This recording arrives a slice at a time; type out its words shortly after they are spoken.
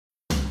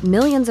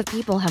Millions of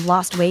people have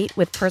lost weight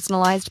with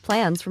personalized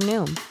plans from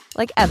Noom.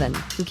 Like Evan,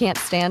 who can't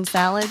stand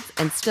salads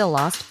and still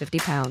lost 50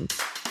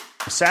 pounds.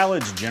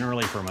 Salads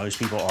generally for most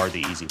people are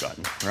the easy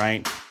button,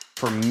 right?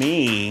 For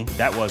me,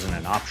 that wasn't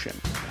an option.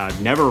 I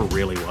never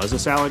really was a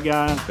salad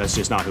guy. That's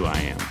just not who I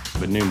am.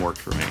 But Noom worked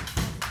for me.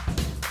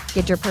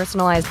 Get your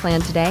personalized plan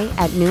today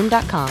at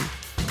Noom.com.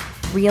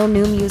 Real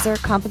Noom user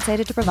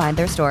compensated to provide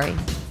their story.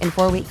 In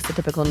 4 weeks, the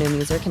typical Noom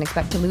user can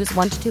expect to lose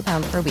 1 to 2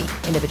 pounds per week.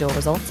 Individual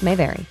results may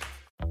vary.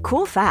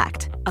 Cool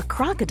fact, a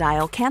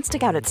crocodile can't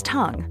stick out its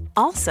tongue.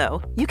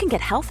 Also, you can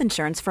get health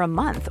insurance for a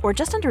month or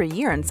just under a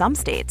year in some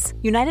states.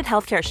 United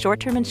Healthcare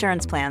short-term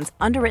insurance plans,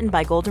 underwritten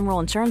by Golden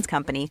Rule Insurance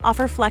Company,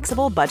 offer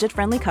flexible,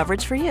 budget-friendly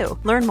coverage for you.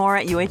 Learn more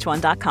at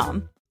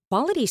uh1.com.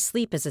 Quality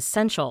sleep is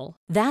essential.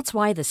 That's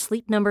why the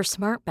Sleep Number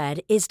Smart Bed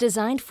is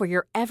designed for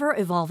your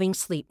ever-evolving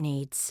sleep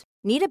needs.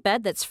 Need a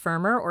bed that's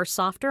firmer or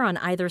softer on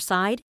either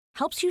side?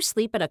 Helps you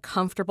sleep at a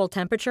comfortable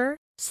temperature?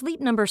 Sleep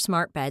Number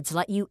Smart Beds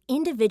let you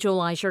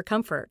individualize your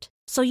comfort,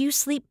 so you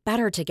sleep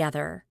better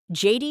together.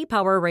 JD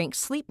Power ranks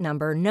Sleep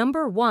Number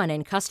number 1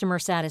 in customer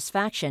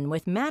satisfaction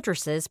with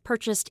mattresses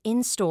purchased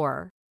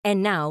in-store.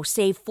 And now,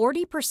 save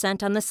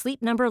 40% on the Sleep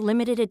Number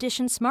Limited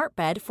Edition Smart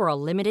Bed for a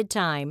limited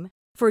time.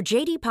 For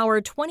JD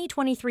Power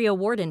 2023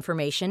 award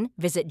information,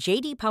 visit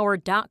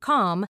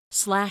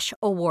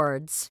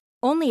jdpower.com/awards.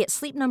 Only at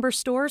Sleep Number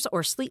stores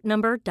or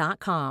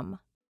sleepnumber.com.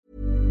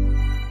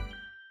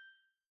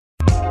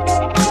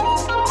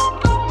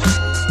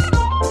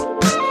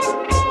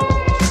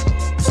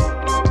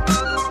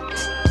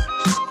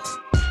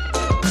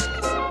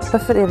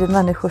 Varför är vi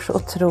människor så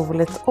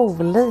otroligt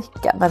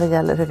olika när det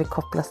gäller hur vi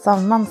kopplar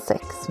samman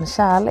sex med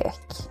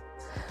kärlek?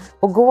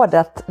 Och går det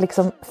att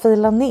liksom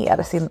fila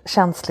ner sin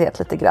känslighet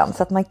lite grann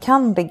så att man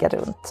kan ligga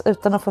runt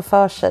utan att få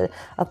för sig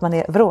att man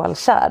är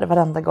vrålkär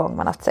varenda gång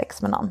man haft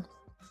sex med någon?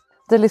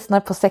 Du lyssnar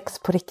på Sex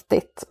på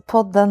riktigt,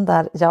 podden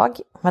där jag,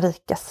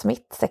 Marika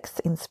Smith,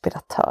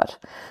 sexinspiratör,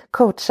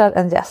 coachar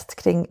en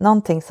gäst kring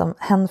någonting som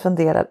hen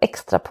funderar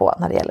extra på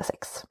när det gäller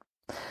sex.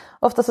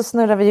 Ofta så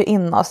snurrar vi ju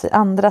in oss i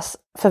andras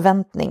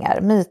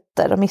förväntningar,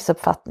 myter och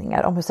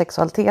missuppfattningar om hur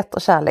sexualitet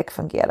och kärlek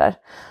fungerar.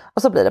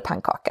 Och så blir det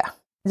pannkaka.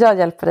 Jag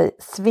hjälper dig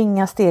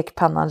svinga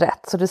stekpannan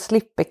rätt så du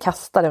slipper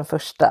kasta den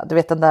första. Du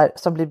vet, den där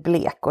som blir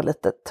blek och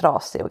lite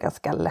trasig och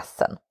ganska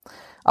ledsen.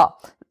 Ja,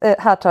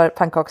 här tar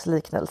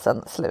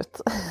pannkaksliknelsen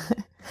slut.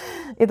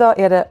 Idag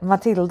är det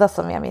Matilda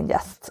som är min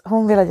gäst.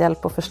 Hon vill ha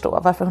hjälp att förstå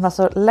varför hon har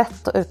så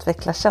lätt att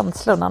utveckla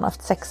känslor när hon har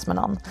haft sex med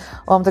någon.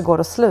 Och om det går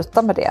att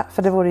sluta med det.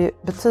 För det vore ju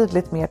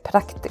betydligt mer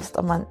praktiskt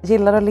om man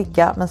gillar att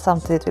ligga men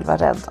samtidigt vill vara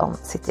rädd om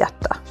sitt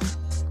hjärta.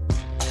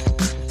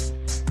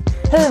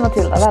 Hej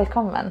Matilda,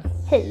 välkommen.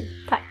 Hej,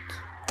 tack.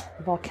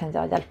 Vad kan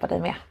jag hjälpa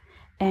dig med?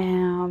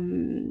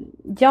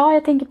 Ja,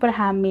 jag tänker på det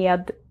här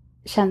med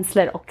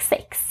känslor och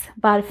sex.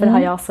 Varför har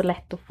jag så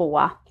lätt att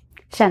få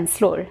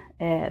känslor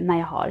när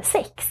jag har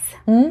sex?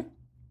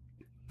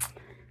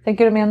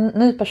 Tänker du med en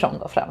ny person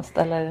då främst?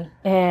 Eller?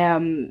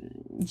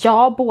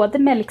 Ja, både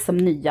med liksom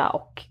nya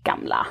och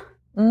gamla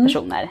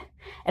personer.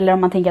 Eller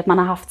om man tänker att man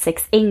har haft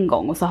sex en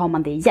gång och så har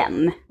man det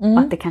igen. Och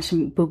att det kanske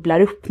bubblar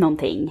upp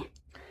någonting.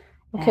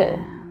 Okej.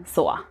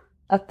 Så.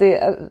 Att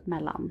det,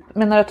 mellan.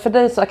 Menar du att för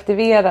dig så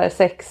aktiverar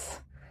sex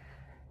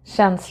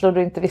känslor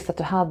du inte visste att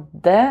du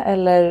hade?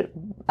 Eller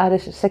är det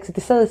sexet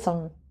i sig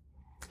som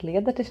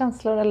leder till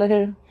känslor?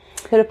 Eller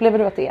hur upplever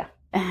du att det är?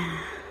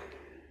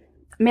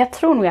 Men jag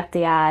tror nog att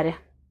det är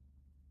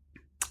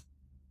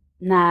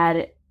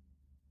när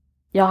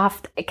jag har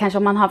haft, kanske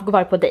om man har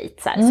varit på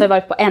dejt så har jag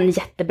varit på en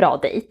jättebra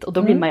dejt och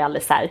då blir man ju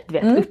alldeles så här, du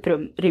vet,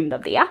 upprymd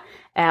av det.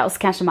 Och så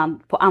kanske man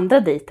på andra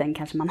dejten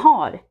kanske man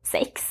har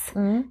sex.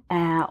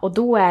 Och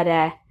då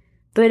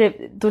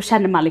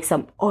känner man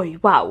liksom, oj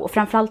wow. Och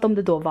framförallt om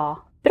det då var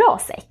bra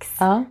sex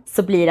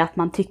så blir det att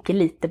man tycker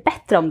lite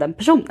bättre om den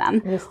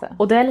personen. Just det.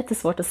 Och då är det lite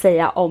svårt att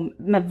säga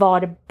men var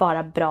det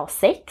bara bra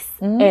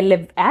sex?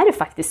 Eller är det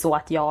faktiskt så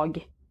att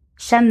jag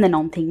känner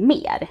någonting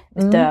mer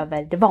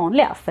utöver det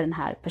vanliga för den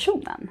här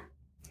personen?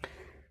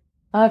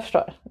 Ja, jag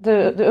förstår.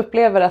 Du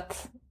upplever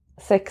att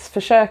sex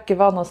försöker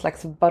vara någon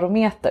slags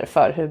barometer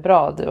för hur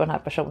bra du och den här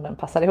personen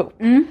passar ihop.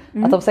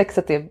 Att om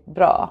sexet är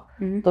bra,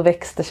 då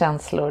växer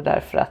känslor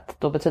därför att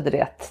då betyder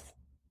det att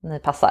ni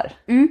passar.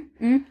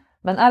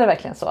 Men är det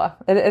verkligen så?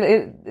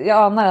 Jag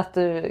anar att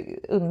du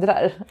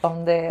undrar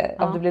om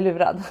du blir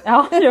lurad.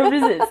 Ja,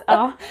 precis.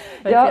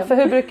 Ja, för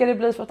hur brukar det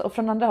bli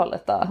från andra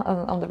hållet då,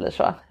 om det blir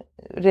så?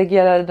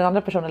 Reagerar den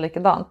andra personen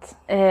likadant?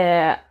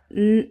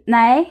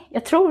 Nej,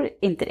 jag tror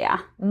inte det.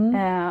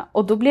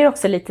 Och då blir det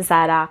också lite så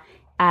här,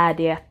 är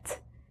det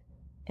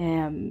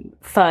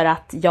för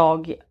att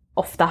jag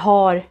ofta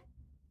har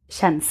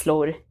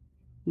känslor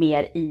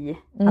mer i,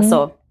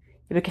 alltså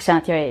jag brukar känna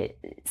att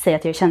säga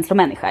att jag är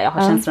känslomänniska. Jag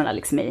har känslorna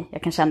liksom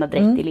jag kan känna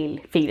direkt i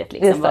lillfingret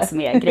liksom vad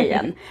som är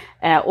grejen.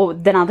 Och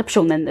den andra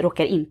personen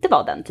råkar inte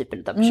vara den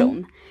typen av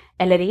person.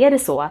 Eller är det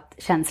så att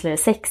känslor och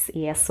sex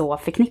är så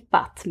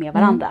förknippat med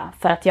varandra?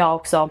 För att jag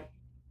också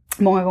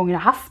många gånger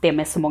har haft det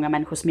med så många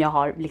människor som jag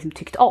har liksom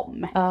tyckt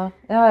om.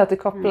 Ja, att du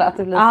kopplar, att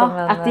det blir som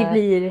en... att det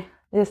blir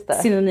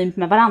synonymt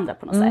med varandra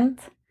på något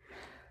sätt.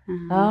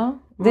 Ja,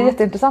 det är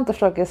jätteintressanta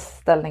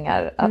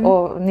frågeställningar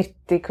och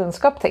nyttig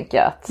kunskap tänker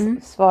jag.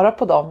 Att svara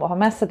på dem och ha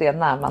med sig det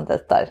när man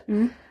dejtar.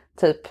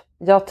 Typ,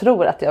 jag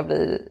tror att jag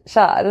blir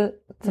kär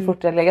så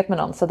fort jag har legat med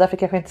någon. Så därför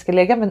kanske jag inte ska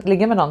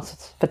ligga med någon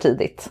för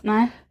tidigt.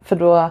 Nej. För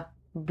då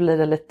blir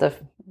det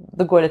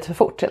då går det lite för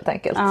fort helt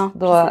enkelt.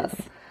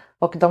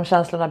 Och de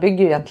känslorna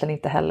bygger ju egentligen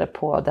inte heller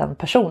på den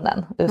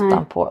personen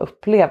utan på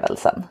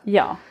upplevelsen.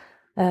 Ja.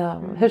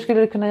 Hur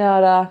skulle du kunna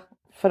göra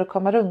för att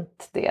komma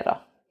runt det då?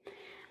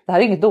 Det här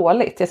är inget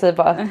dåligt, jag säger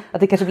bara att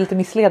det kanske blir lite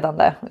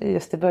missledande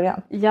just i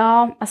början.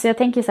 Ja, alltså jag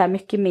tänker så här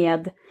mycket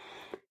med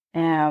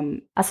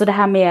alltså det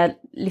här med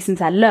liksom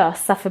så här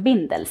lösa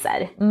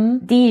förbindelser.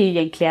 Det är ju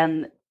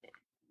egentligen,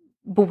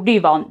 borde ju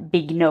vara en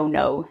big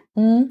no-no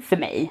för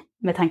mig.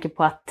 Med tanke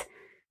på att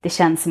det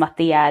känns som att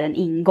det är en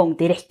ingång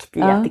direkt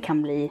i att det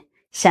kan bli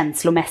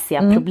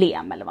känslomässiga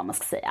problem eller vad man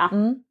ska säga.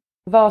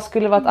 Vad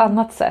skulle vara ett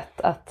annat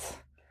sätt att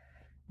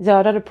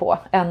göra det på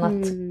än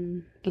att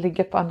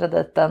ligga på andra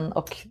dejten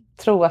och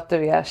tro att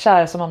du är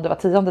kär som om det var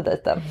 10:e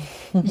dejten?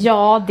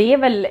 Ja, det är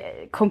väl,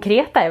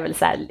 konkreta är väl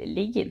så här,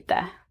 ligg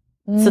inte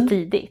så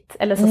tidigt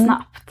eller så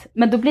snabbt.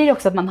 Men då blir det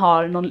också att man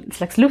har någon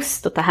slags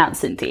lust att ta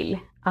hänsyn till.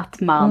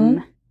 Att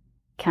man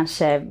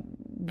kanske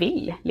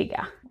vill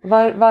ligga.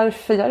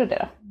 Varför gör du det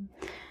då?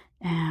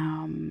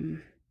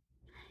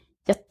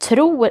 Jag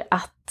tror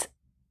att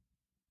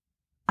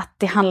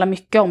det handlar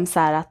mycket om så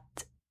här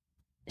att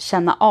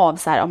känna av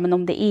så här, men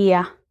om det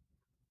är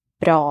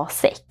bra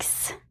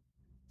sex,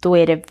 då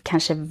är det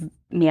kanske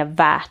mer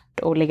värt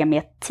att lägga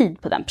mer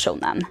tid på den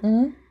personen.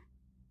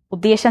 Och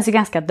det känns ju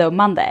ganska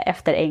dömande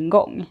efter en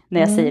gång när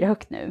jag säger det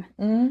högt nu.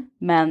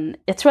 Men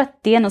jag tror att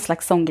det är någon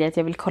slags sån grej att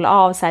jag vill kolla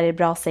av så här, är det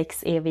bra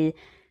sex, är vi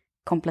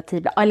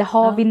kompatibla? Eller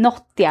har vi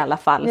något i alla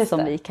fall just som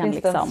det. vi kan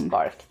Finns det liksom... en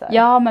spark där?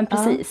 Ja, men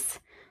precis.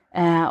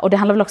 Och det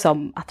handlar väl också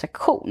om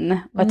attraktion.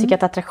 Och jag tycker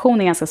att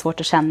attraktion är ganska svårt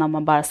att känna om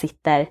man bara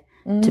sitter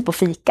typ och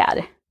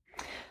fikar.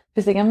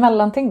 Finns det inga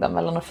mellanting då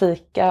mellan att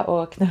fika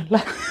och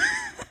knulla?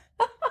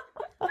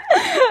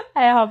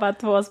 Jag har bara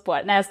 2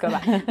 spår. Nej, jag ska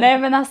bara. Nej,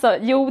 men alltså,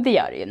 jo, det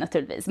gör det ju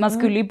naturligtvis. Man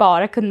skulle ju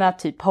bara kunna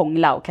typ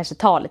hångla och kanske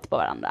ta lite på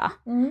varandra.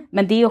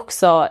 Men det är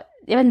också,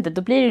 jag vet inte,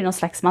 då blir det ju någon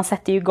slags, man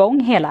sätter ju igång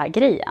hela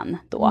grejen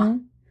då.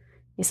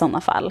 I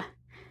sådana fall.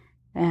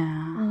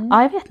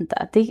 Ja, jag vet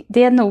inte.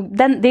 Det är nog,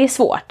 det är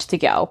svårt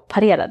tycker jag att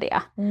parera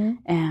det.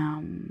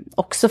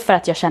 Också för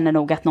att jag känner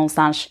nog att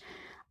någonstans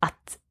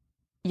att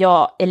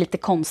jag är lite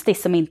konstig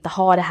som inte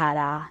har det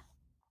här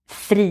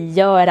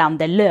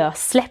frigörande,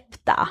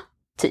 lössläppta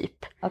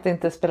typ. Att det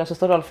inte spelar så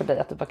stor roll för dig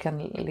att du bara kan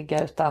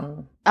ligga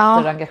utan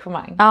större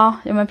engagemang. Ja,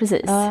 men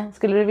precis.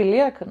 Skulle du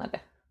vilja kunna det?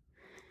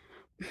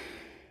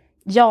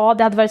 Ja,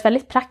 det hade varit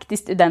väldigt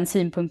praktiskt ur den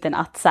synpunkten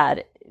att så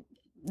här,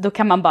 då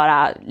kan man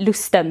bara,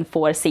 lusten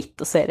får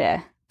sitt och så är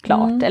det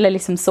klart. Eller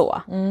liksom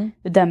så,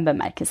 ur den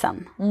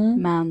bemärkelsen.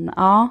 Men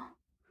ja.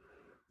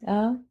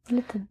 Ja,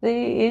 det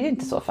är ju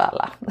inte så för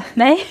alla.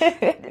 Nej,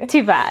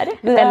 tyvärr.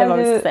 Eller vad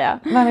vi ska säga.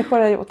 Människor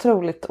är ju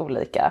otroligt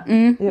olika.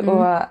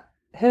 Och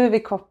hur vi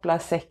kopplar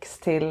sex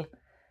till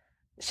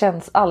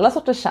alla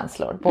sorters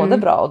känslor, både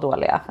bra och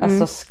dåliga.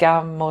 Alltså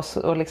skam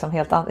och liksom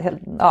helt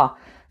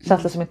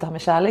känslor som inte har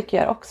med kärlek att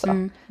göra också.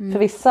 För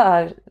vissa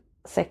är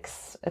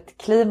sex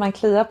ett man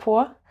kliar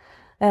på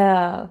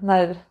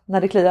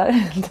när det kliar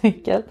helt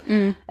enkelt.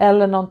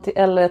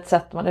 Eller ett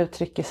sätt man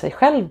uttrycker sig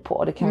själv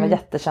på. Det kan vara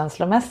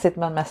jättekänslomässigt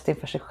men mest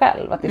inför sig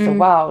själv. Att det är så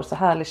wow, så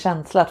härlig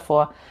känsla att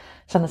få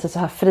känna sig så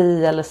här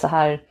fri eller så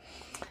här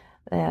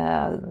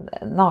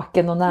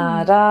naken och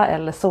nära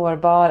eller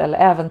sårbar eller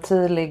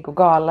äventyrlig och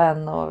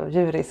galen och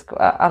djurisk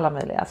och alla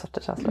möjliga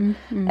sorters känslor.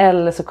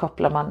 Eller så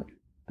kopplar man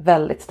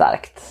väldigt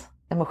starkt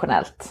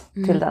emotionellt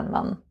till den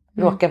man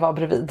råkar vara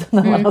bredvid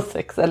när man har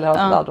sex eller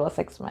har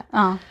sex med.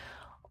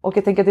 Och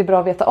jag tänker att det är bra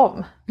att veta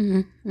om.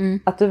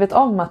 Att du vet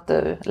om att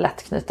du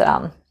lätt knyter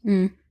an.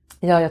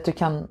 Gör att du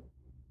kan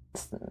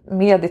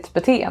med ditt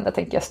beteende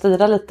tänker jag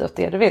styra lite åt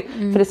det du vill.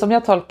 För det som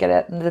jag tolkar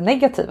det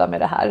negativa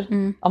med det här.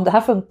 Om det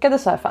här funkade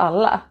så här för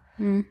alla.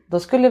 Då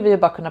skulle vi ju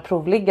bara kunna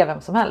provligga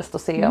vem som helst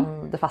och se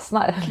om det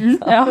fastnar.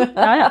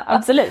 Ja,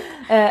 absolut.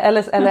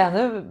 Eller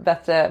ännu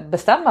bättre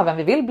bestämma vem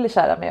vi vill bli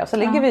kära med. Och så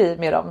ligger vi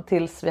med dem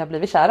tills vi har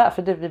blivit kära.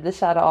 För vi blir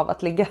kära av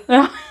att ligga.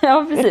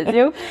 Ja, precis.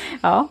 Jo.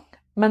 Ja.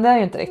 Men det är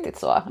ju inte riktigt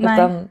så.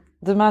 Utan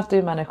du möter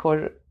ju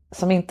människor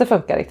som inte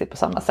funkar riktigt på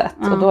samma sätt.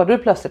 Och då har du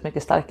plötsligt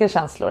mycket starkare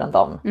känslor än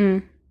dem.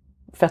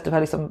 För att du har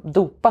liksom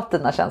dopat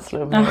dina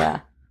känslor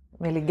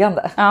med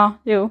liggande. Ja,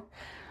 jo.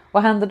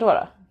 Vad händer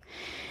då?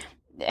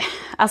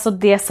 Alltså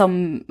det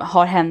som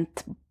har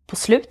hänt på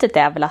slutet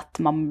är väl att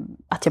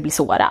jag blir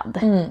sårad.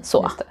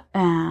 Så.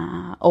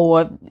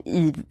 Och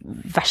i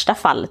värsta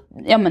fall,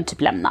 ja men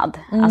typ lämnad.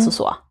 Alltså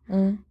så.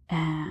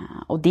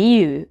 Och det är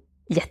ju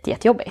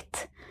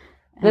jättejobbigt.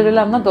 Blir du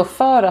lämnad då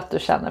för att du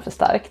känner för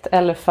starkt?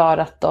 Eller för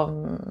att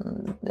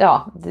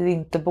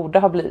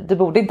det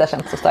borde inte ha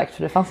känts så starkt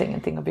för det fanns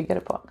ingenting att bygga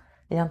det på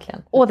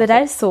egentligen? Och det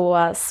där är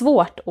så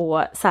svårt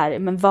att så här,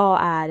 men vad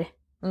är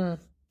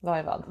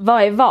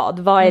vad?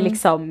 Vad är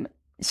liksom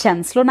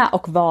känslorna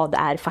och vad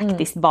är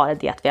faktiskt bara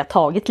det att vi har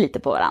tagit lite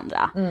på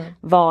varandra.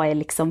 Vad är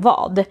liksom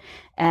vad?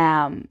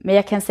 Men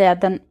jag kan säga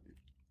att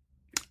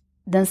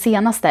den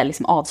senaste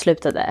liksom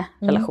avslutade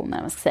relationen,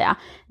 vad ska jag säga,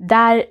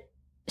 där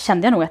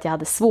kände jag nog att jag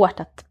hade svårt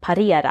att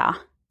parera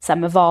så här,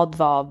 med vad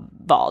var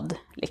vad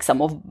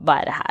liksom, och vad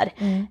är det här.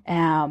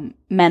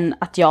 Men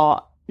att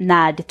jag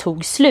när det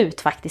tog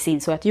slut faktiskt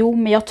insåg att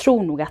men jag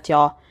tror nog att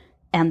jag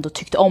ändå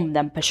tyckte om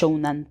den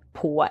personen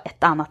på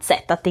ett annat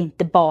sätt. Att det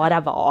inte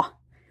bara var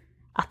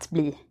att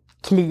bli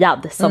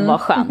kliad som var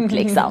skönt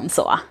liksom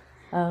så.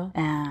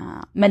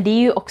 Men det är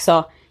ju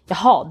också,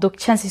 då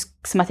känns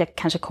det som att jag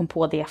kanske kom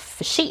på det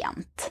för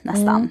sent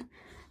nästan.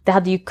 Det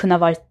hade ju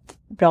kunnat varit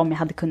bra om jag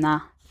hade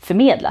kunnat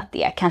förmedla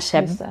det,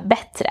 kanske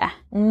bättre.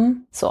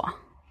 Så.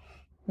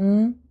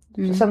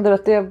 Så kände du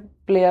att det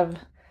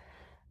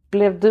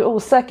blev du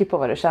osäker på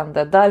vad du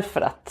kände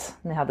därför att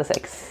ni hade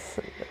sex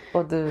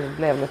och du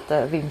blev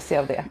lite vimsig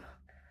av det?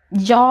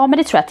 Ja, men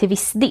det tror jag till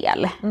viss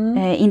del.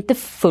 Inte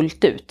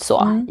fullt ut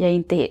så. Jag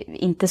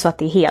är inte så att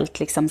det är helt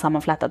liksom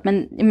sammanflätat,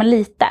 men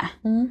lite.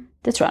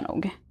 Det tror jag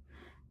nog.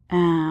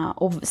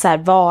 Och så här,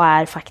 vad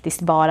är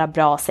faktiskt bara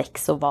bra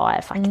sex och vad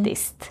är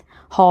faktiskt,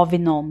 har vi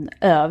någon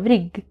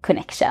övrig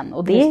connection?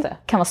 Och det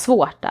kan vara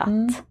svårt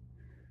att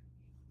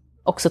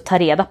också ta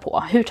reda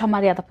på. Hur tar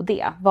man reda på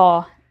det?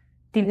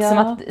 Det är inte som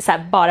att så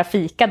här, bara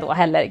fika då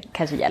heller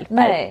kanske hjälper.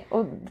 Nej,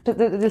 och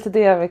det är lite det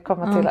jag vill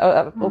komma till.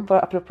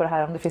 Och apropå det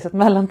här om det finns ett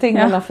mellanting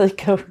mellan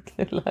fika och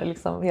knulla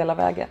liksom hela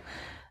vägen.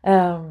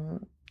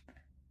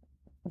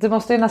 Du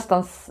måste ju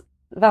nästan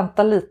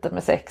vänta lite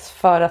med sex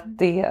för att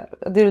det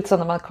är lite så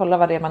när man kollar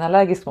vad det är man är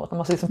allergisk mot. Man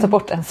måste liksom ta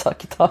bort en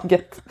sak i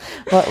taget.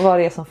 Vad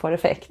det är som får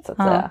effekt så att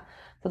säga.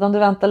 Så om du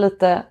väntar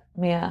lite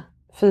med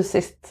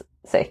fysiskt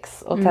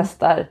sex och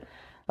testar.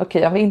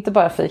 Okej, om vi inte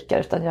bara fikar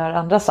utan gör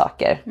andra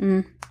saker.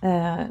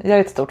 Jag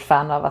är ett stort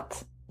fan av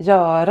att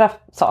göra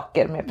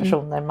saker med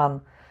personer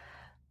man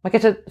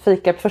kanske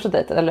fikar på första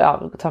dejten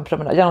eller ta en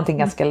promenad. Gör någonting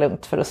ganska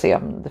lugnt för att se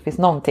om det finns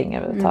någonting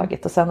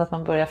överhuvudtaget. Och sen att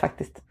man börjar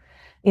faktiskt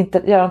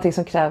göra någonting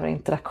som kräver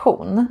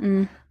interaktion.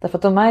 Därför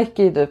att då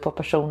märker ju du på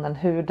personen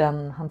hur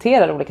den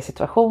hanterar olika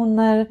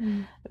situationer.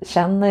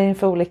 Känner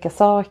inför olika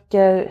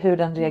saker. Hur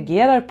den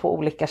reagerar på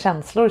olika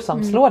känslor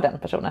som slår den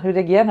personen. Hur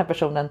reagerar den här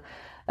personen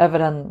över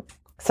en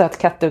söt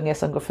kattunge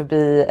som går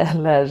förbi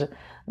eller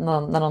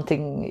när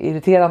någonting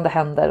irriterande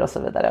händer och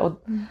så vidare. Och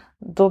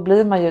då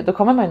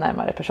kommer man ju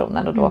närmare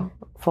personen och då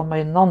får man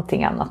ju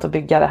någonting annat att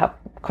bygga det här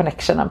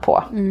connectionen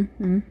på.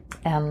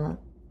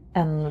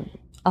 Än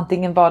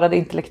antingen bara det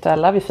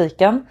intellektuella vid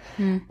fikan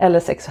eller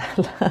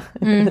sexuella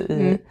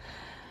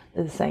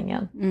i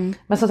sängen.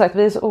 Men som sagt,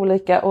 vi är så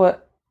olika och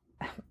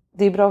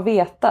det är bra att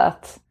veta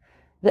att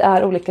vi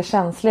är olika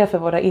känsliga för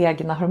våra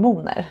egna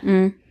hormoner.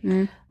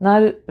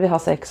 När vi har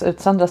sex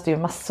utsöndras det ju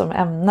massor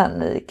med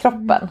ämnen i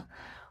kroppen.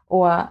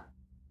 Och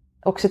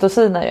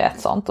oxytocin är ju ett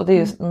sånt. Och det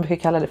är ju, man brukar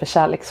kalla det för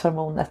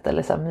kärlekshormonet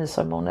eller så här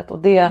myshormonet. Och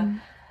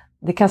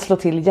det kan slå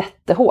till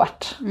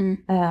jättehårt.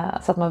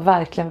 Så att man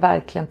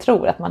verkligen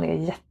tror att man är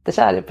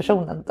jättekär i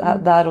personen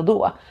där och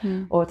då.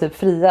 Och typ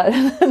friar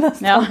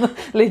nästan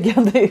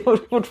liggande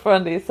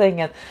fortfarande i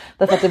sängen.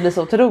 Därför att det blir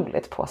så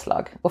otroligt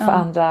påslag. Och för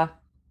andra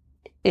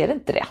är det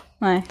inte det.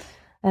 Nej.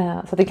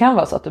 Så det kan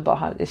vara så att du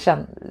bara är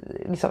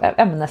liksom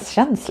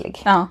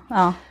ämneskänslig.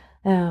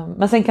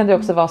 Men sen kan det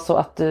också vara så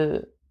att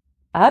du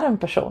är en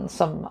person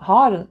som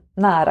har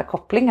nära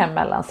kopplingar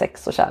mellan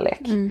sex och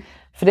kärlek.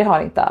 För det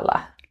har inte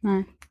alla.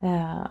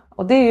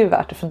 Och det är ju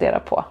värt att fundera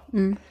på.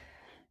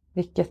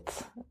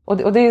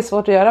 Och det är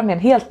svårt att göra med en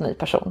helt ny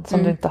person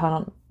som du inte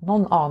har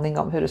någon aning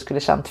om hur du skulle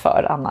känt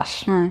för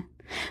annars.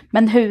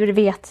 Men hur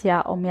vet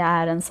jag om jag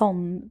är en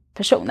sån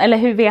person? Eller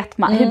hur vet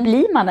man? Hur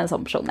blir man en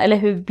sån person? Eller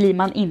hur blir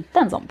man inte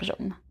en sån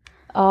person?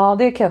 Ja,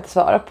 det kan jag inte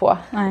svara på.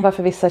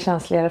 Varför vissa är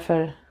känsligare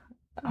för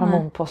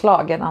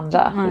hormonpåslag än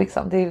andra.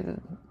 Liksom.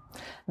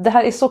 Det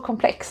här är så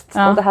komplext.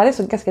 Och det här är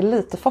så ganska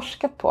lite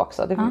forskat på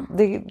också.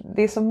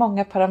 Det är så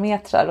många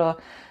parametrar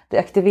och det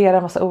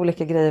aktiverar massa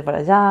olika grejer i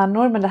våra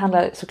hjärnor. Men det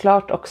handlar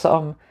såklart också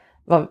om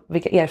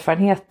vilka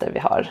erfarenheter vi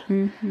har.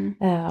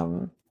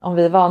 Om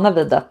vi är vana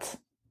vid att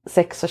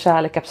sex och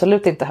kärlek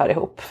absolut inte hör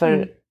ihop.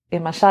 För är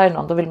man kär i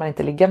någon då vill man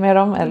inte ligga med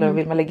dem. Eller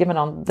vill man ligga med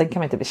någon, den kan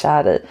man inte bli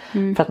kär i.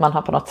 För att man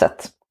har på något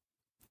sätt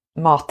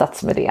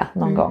matats med det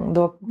någon gång.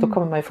 Då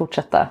kommer man ju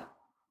fortsätta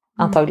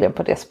antagligen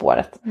på det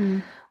spåret.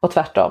 Och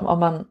tvärtom, om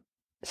man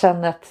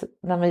känner att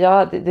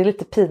det är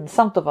lite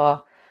pinsamt att vara...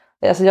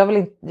 Alltså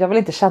jag vill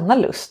inte känna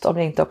lust om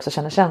jag inte också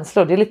känner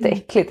känslor. Det är lite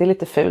äckligt, det är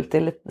lite fult, det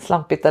är lite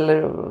slampigt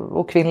eller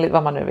okvinnligt,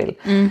 vad man nu vill.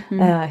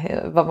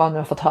 Vad man nu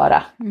har fått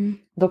höra.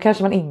 Då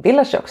kanske man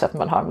inbillar sig också att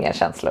man har mer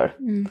känslor.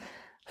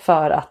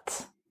 För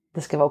att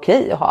det ska vara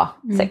okej att ha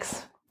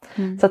sex.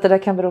 Så att det där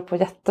kan bero på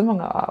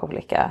jättemånga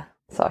olika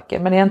saker.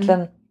 Men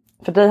egentligen,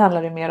 för dig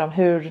handlar det mer om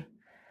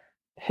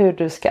hur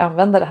du ska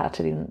använda det här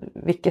till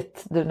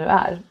vilket du nu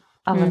är.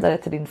 Använda det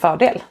till din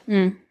fördel.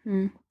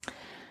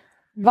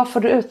 Vad får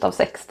du ut av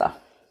sex då?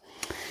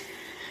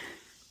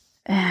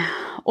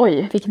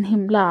 Oj, vilken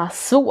himla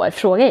svår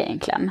fråga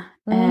egentligen.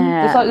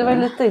 Du var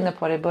lite inne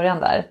på det i början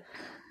där.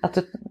 att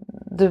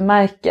du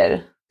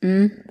märker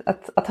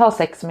att ha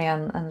sex med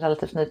en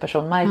relativt ny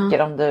person,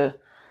 märker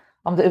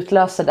om du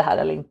utlöser det här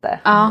eller inte.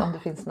 Om det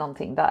finns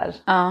någonting där.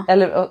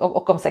 Eller,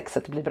 och om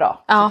sexet blir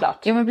bra, såklart.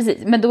 Ja, men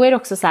precis. Men då är det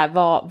också så här,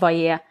 vad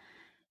är...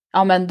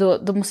 Ja, men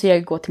då måste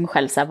jag gå till mig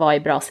själv så här, vad är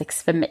bra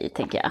sex för mig,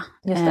 tänker jag.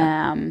 Just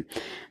det.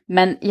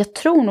 Men jag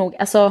tror nog,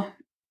 alltså...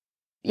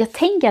 Jag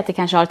tänker att det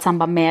kanske har ett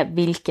samband med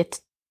vilket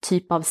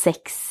typ av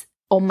sex,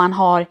 om man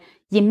har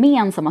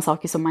gemensamma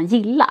saker som man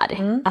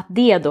gillar. Att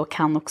det då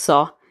kan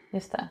också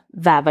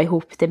väva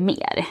ihop det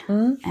mer.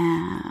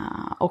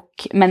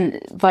 Men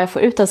vad jag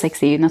får ut av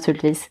sex är ju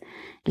naturligtvis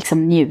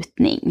liksom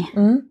njutning.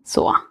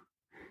 Så.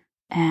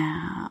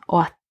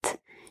 Och att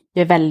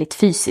jag är väldigt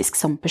fysisk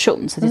som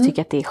person. Så jag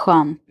tycker att det är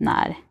skönt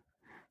när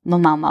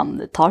någon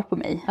annan tar på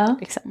mig.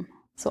 Liksom.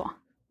 Så.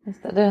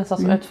 Just det. Du är en sån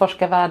som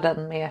utforskar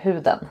världen med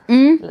huden.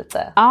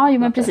 Lite. Ja, jo,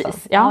 men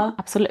precis. Ja,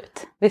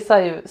 absolut. Vissa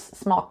är ju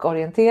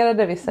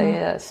smakorienterade, vissa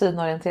är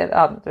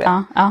synorienterade. Du vet.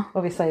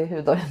 Och vissa är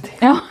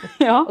hudorienterade.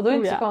 Ja, och då är det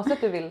inte så konstigt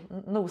att du vill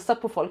nosa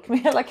på folk med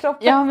hela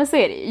kroppen. Ja, men så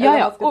är det.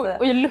 Ja.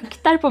 Och jag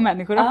luktar på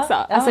människor också.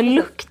 Alltså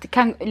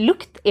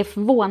lukt är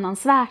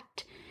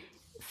förvånansvärt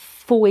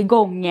få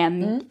igång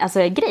en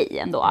grej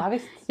ändå.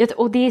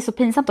 Och det är så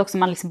pinsamt också,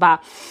 man liksom bara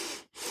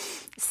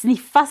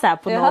sniffa så här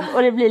på någon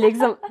och det blir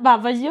liksom, bara,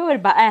 vad gör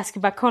du? Jag ska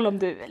bara kolla om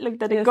du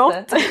luktade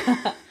gott.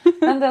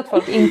 Men det att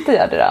folk inte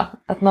gör det då?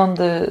 Att någon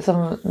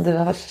som du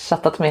har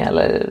chattat med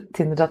eller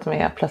tindrat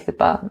med plötsligt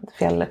bara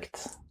fel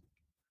lukt?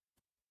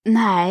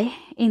 Nej,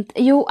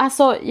 inte. Jo,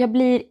 alltså jag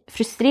blir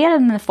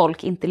frustrerad när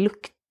folk inte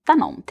luktar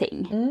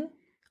någonting.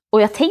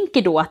 Och jag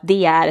tänker då att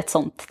det är ett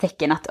sånt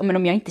tecken att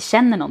om jag inte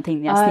känner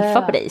någonting när jag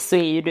sniffar på dig, så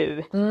är ju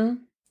du,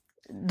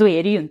 då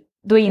är det ju inte.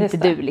 Då är inte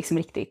du liksom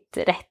riktigt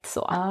rätt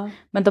så.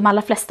 Men de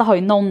allra flesta har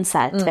ju någon så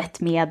här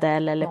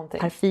tvättmedel eller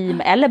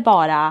parfym eller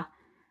bara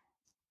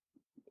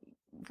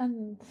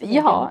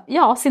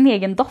sin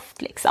egen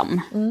doft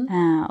liksom.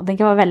 Och den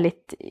kan vara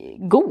väldigt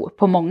god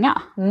på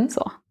många.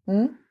 Så.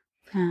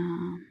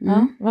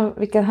 Men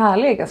vilken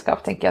härlig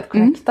egenskap, tänker jag, att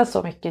connecta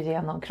så mycket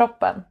genom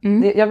kroppen.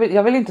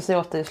 Jag vill inte säga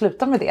åt dig att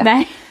sluta med det.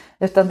 Nej.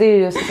 Utan det är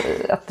ju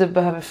att du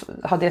behöver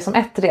ha det som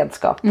ett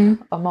redskap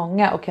av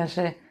många, och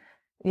kanske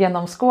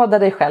genomskåda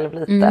dig själv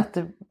lite. Att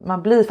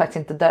man blir faktiskt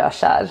inte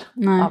dökär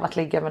av att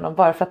ligga med någon.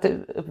 Bara för att det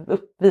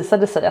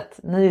visade sig att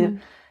ni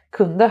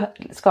kunde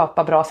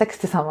skapa bra sex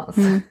tillsammans.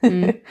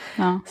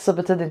 Så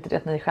betyder inte det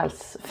att ni är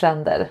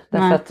själsfränder.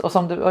 Därför att, och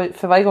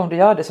för varje gång du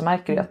gör det så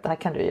märker du att det här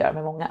kan du göra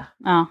med många.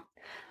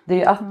 Det är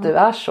ju att du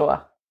är så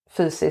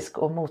fysisk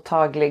och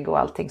mottaglig och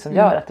allting som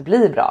gör att det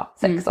blir bra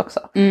sex också.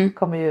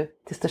 Kommer ju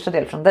till största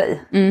del från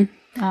dig.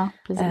 Ja,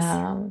 precis.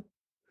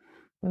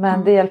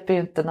 Men det hjälper ju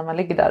inte när man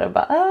ligger där och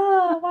bara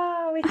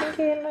wow, vilken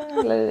kille.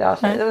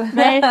 Eller,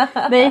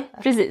 nej,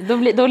 precis.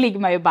 Då ligger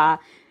man ju bara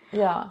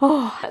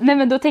nej,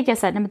 men då tänker jag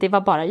så här, nej men det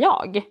var bara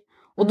jag.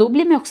 Och då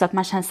blir det också att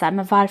man känner så här,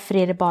 men varför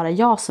är det bara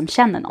jag som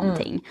känner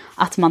någonting?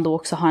 Att man då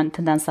också har en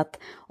tendens att,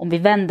 om vi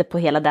vänder på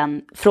hela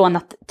den, från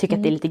att tycka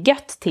att det är lite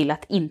gött till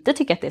att inte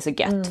tycka att det är så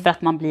gött. För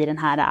att man blir den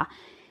här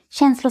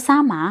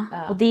känslosamma.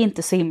 Och det är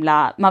inte så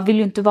himla, man vill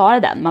ju inte vara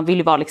den. Man vill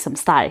ju vara liksom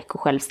stark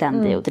och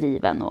självständig och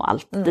driven och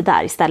allt det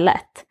där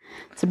istället.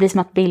 Så det blir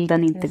som att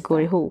bilden inte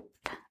går ihop.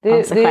 Det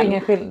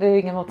är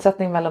ingen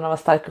motsättning mellan att vara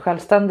stark och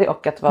självständig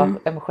och att vara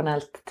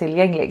emotionellt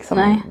tillgänglig.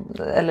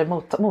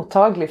 Eller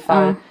mottaglig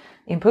för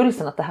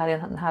impulsen att det här är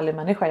en härlig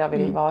människa jag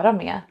vill vara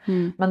med.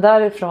 Men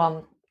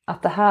därifrån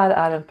att det här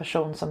är en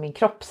person som min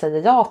kropp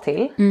säger ja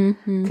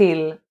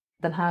till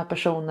den här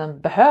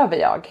personen behöver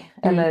jag.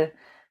 Eller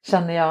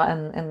känner jag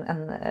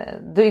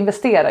du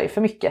investerar ju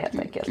för mycket helt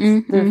enkelt.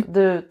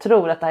 Du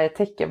tror att det här är ett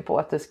tecken på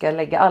att du ska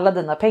lägga alla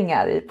dina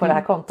pengar på det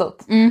här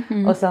kontot.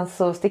 Och sen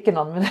så sticker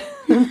någon med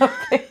dina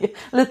pengar.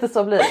 Lite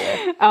så blir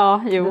det.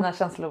 Ja, jo. Dina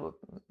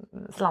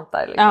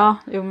känsloslantar. Liksom. Ja,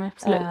 jo, men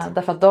absolut.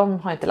 Därför att de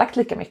har inte lagt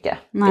lika mycket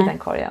i den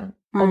korgen.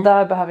 Och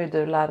där behöver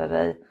du lära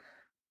dig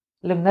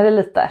lugna dig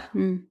lite.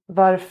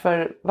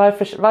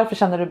 Varför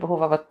känner du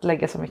behov av att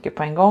lägga så mycket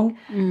på en gång?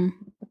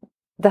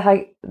 Det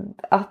här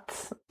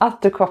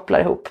att du kopplar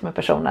ihop med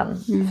personen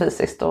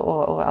fysiskt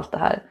och allt det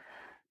här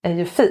är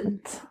ju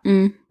fint.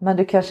 Men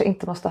du kanske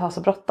inte måste ha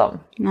så bråttom.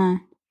 Nej.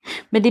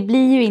 Men det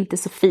blir ju inte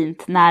så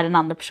fint när den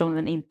andra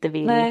personen inte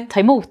vill ta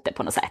emot det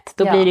på något sätt.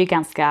 Då blir det ju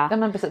ganska... Ja,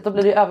 men precis. Då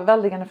blir det ju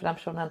överväldigande för den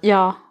personen.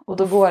 Ja. Och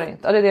då går det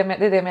inte. Och det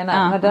är det jag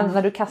menar.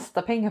 När du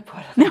kastar pengar på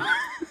den.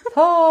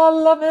 Ta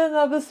alla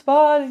mina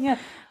besparingar.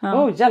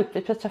 Hjälp,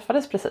 vi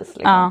träffades precis.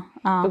 Liksom.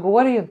 Då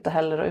går det ju inte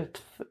heller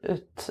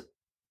att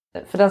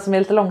för den som är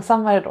lite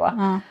långsammare då.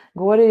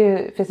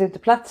 Finns det inte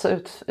plats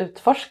att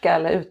utforska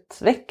eller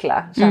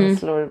utveckla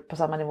känslor på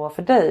samma nivå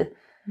för dig.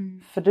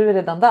 För du är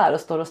redan där och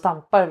står och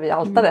stampar vid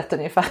altaret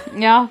ungefär.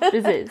 Ja,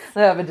 precis.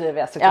 Nu överdriver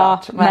jag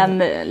såklart. Ja, men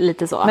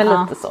lite så.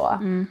 Men lite så.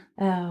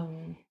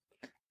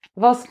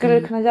 Vad skulle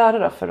du kunna göra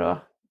då för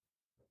att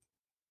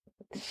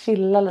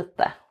chilla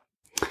lite?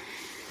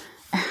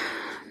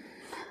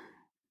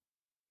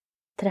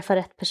 Träffa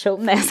rätt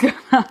person. Nej, jag ska...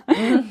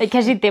 Det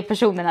kanske inte är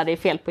personerna det är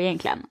fel på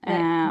egentligen.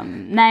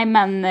 Nej,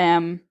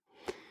 men...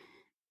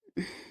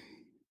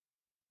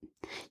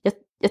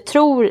 jag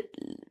tror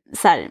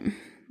så här,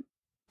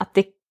 att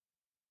det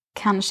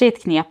kanske är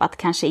ett knep att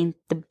kanske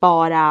inte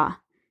bara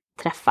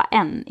träffa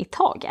en i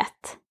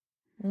taget.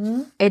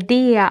 Är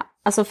det,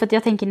 alltså för att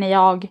jag tänker när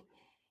jag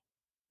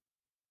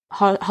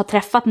har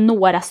träffat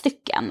några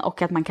stycken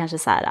och att man kanske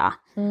så här,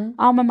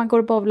 ja men man går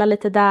och bowlar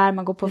lite där,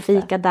 man går på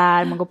fika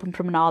där, man går på en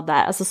promenad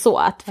där, alltså så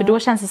att, för då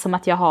känns det som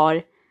att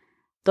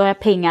då har jag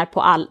pengar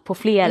på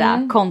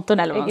flera konton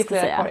eller vad man ska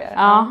säga.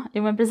 Ja,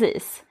 jo men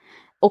precis.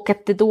 Och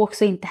att det då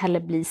också inte heller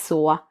blir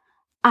så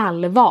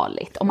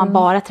allvarligt om man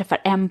bara träffar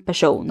en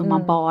person och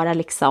man bara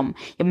liksom,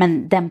 ja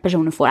men den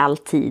personen får all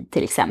tid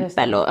till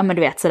exempel och ja men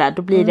du vet sådär,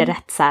 då blir det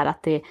rätt så här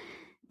att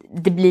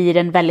det blir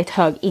en väldigt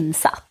hög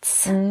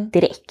insats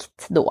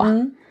direkt då.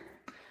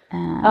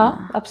 Ja,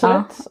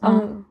 absolut.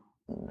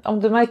 Om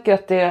du märker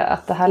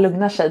att det här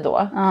lugnar sig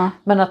då,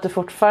 men att du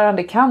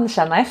fortfarande kan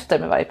känna efter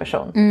med varje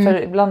person.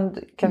 För ibland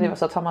kan det vara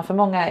så att har man för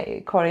många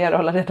korgar att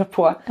hålla reda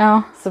på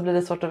så blir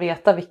det svårt att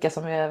veta vilka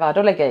som är värda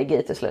att lägga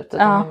i till slut.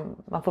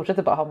 Man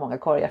fortsätter bara ha många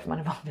korgar för man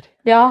är van vid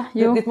det. Ja,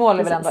 jo, ditt mål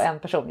är väl ändå en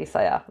person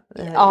gissar jag?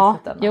 Ja,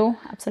 jo,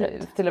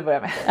 absolut. Till att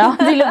börja med. Ja,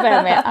 till att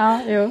börja med. Ja,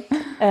 jo.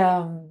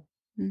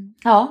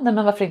 Ja, nej,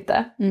 men varför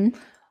inte?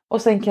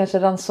 Och sen kanske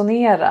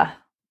ransonera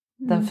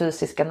den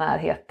fysiska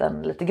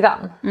närheten lite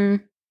grann.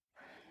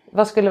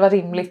 Vad skulle vara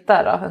rimligt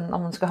där då?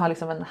 Om man ska ha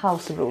liksom en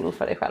house rule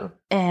för dig själv?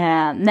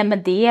 Nej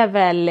men det är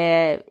väl...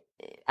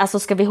 alltså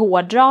ska vi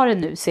hårdra det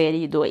nu så är det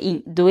ju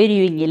då är det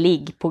ju ingen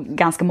ligg på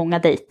ganska många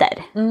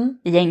dejter.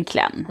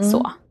 Egentligen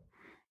så.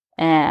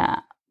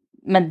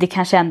 Men det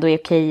kanske ändå är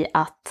okej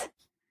att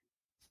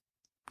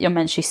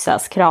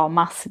kyssas,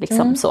 kramas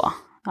liksom så.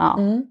 Ja,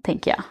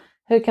 tänker jag.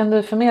 Hur kan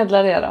du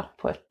förmedla det då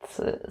på ett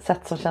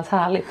sätt som känns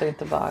härligt och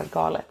inte bara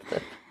galet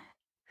typ?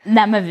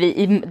 Nej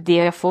men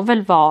jag får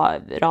väl vara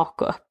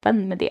rak och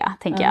öppen med det,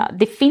 tänker jag.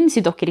 Det finns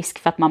ju dock risk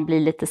för att man blir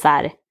lite så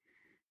här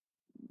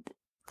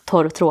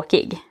torr och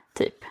tråkig,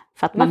 typ.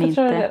 För att varför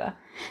tror du det då?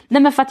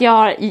 Nej men för att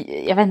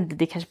jag vet inte,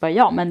 det kanske bara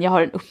jag, men jag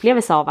har en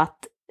upplevelse av att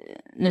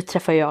nu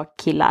träffar jag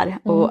killar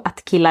och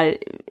att killar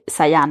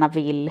så här gärna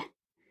vill,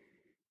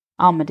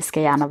 ja men det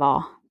ska gärna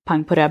vara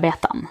pang på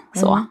rödbetan,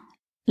 så.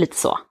 Lite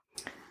så.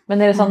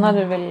 Men är det sådana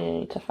du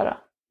vill träffa då?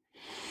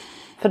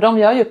 För de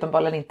gör ju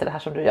uppenbarligen inte det här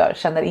som du gör.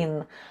 Känner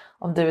in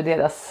om du är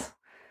deras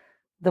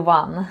the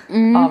one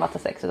av att ha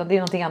sex. Utan det är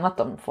någonting annat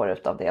de får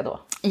ut av det då.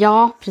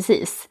 Ja,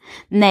 precis.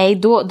 Nej,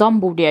 de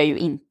borde jag ju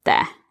inte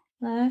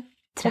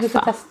träffa. Du får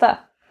testa.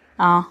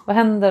 Ja. Vad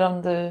händer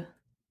om du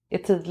är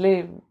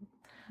tydlig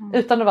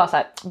utan att vara så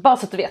här, bara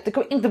så att du vet, det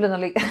kommer inte bli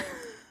någon ligg.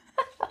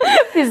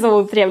 Det är så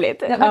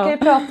otrevligt. Ja, man kan ju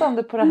prata om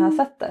det på det här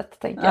sättet,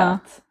 tänker jag.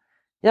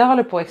 Jag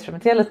håller på att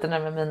experimentera lite nu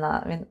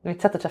med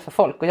mitt sätt att träffa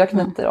folk. Och jag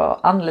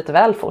knyter an lite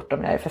väl fort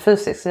om jag är för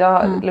fysisk. Så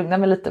jag lugnar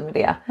mig lite med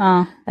det.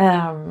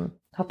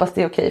 Hoppas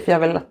det är okej. För jag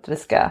vill att vi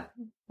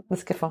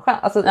ska få en chans.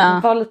 Alltså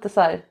var lite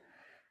så här.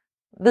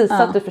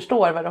 Visa att du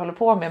förstår vad du håller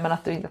på med. Men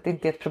att det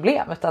inte är ett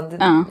problem. Utan det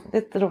är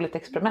ett roligt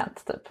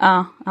experiment typ.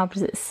 Ja,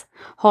 precis.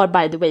 Har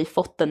by the way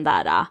fått den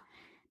där.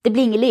 Det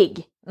blir ingen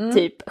ligg.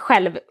 Typ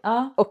själv.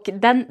 Och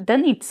den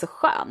är inte så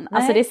skön. Nej,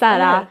 alltså det är så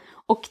här.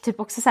 Och typ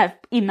också så här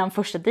innan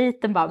första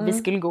dejten bara vi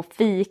skulle gå och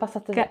fika. Bara så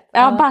att du vet.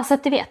 Ja, bara så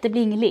att du vet, det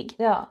blir ingen ligg.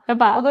 Ja. Jag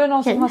bara, och då är det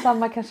någon som har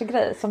samma kanske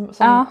grej. Som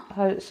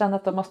har känt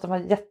att de måste vara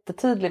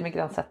jättetydlig med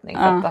gränssättning.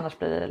 För att annars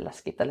blir det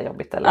läskigt eller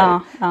jobbigt eller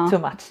too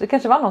much. Det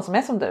kanske var någon som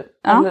är som du.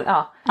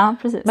 Eller,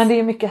 precis. Men det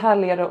är mycket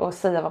härligare att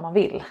säga vad man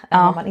vill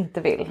än vad man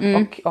inte vill.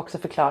 Och också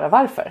förklara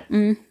varför.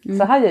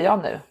 Så här gör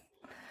jag nu.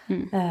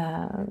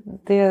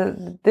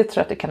 Det tror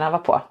jag att du kan öva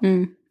på.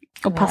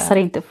 Och passar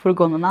inte för att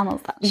gå någon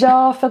annanstans.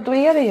 Ja, för då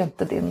är det ju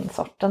inte din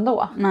sort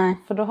ändå. Nej.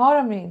 För då har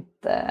de ju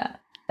inte...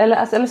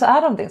 Eller så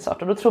är de din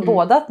sort. Och då tror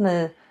båda att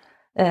ni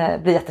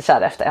blir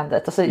jättekära efter en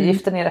dejt. Och så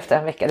gifter ni er efter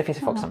en vecka. Det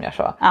finns ju folk som gör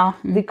så.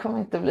 Det kommer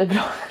inte bli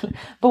bra.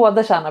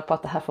 Båda tjänar på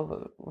att det här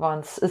får vara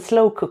en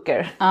slow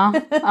cooker.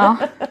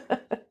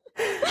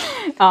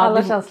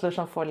 Alla känslor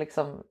som får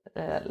liksom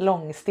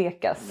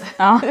långstekas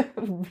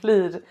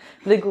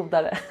blir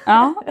godare.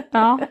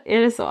 Är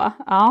det så?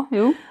 Ja,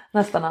 jo.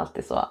 Nästan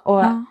alltid så.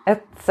 Och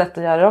ett sätt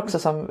att göra det också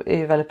som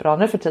är väldigt bra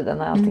nu för tiden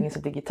när allting är så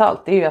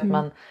digitalt. Det är ju att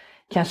man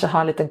kanske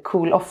har en liten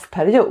cool off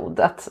period.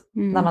 Att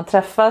när man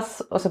träffas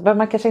och så behöver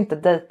man kanske inte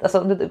dejta.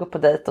 Alltså om du går på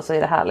dejt och så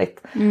är det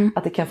härligt.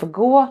 Att det kan få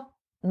gå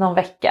någon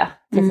vecka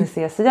tills ni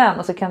ses igen.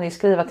 Och så kan ni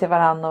skriva till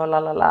varandra och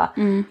lalala.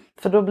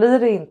 För då blir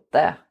det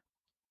inte...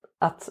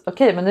 att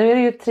okej, men nu är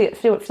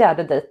det ju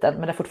fjärde dejten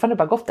men det har fortfarande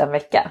bara gått en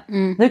vecka.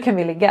 Nu kan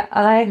vi ligga.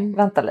 Nej,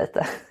 vänta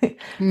lite.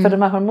 För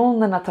de här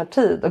hormonerna tar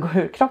tid att gå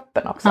ur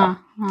kroppen också.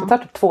 Det tar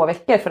typ 2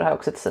 veckor för det här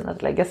oxytocin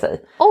att lägga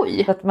sig.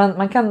 Oj! Så att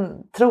man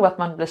kan tro att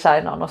man blir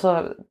kär i någon. Och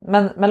så,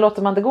 men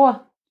låter man det gå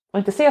och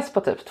inte ses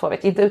på typ 2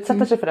 veckor. Inte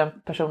utsätter sig för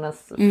den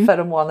personens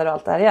feromoner och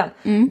allt det här igen.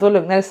 Då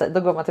lugnar det sig. Då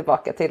går man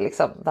tillbaka till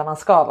liksom där man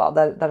ska vara.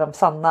 Där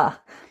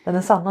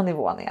den sanna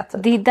nivån är.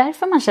 Typ. Det är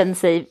därför man känner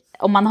sig,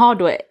 om man har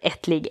då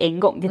ett ligg en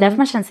gång. Det är därför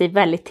man känner sig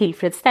väldigt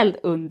tillfredsställd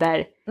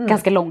under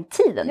ganska lång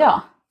tid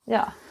ändå.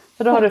 Ja.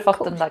 För då har du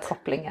fått den där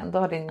kopplingen. Då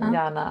har din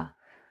hjärna,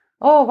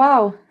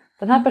 wow,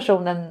 den här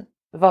personen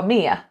vara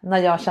med när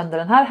jag kände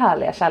den här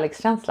härliga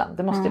kärlekskänslan.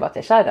 Det måste ju vara att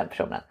jag är kär i den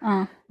personen.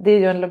 Det är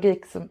ju en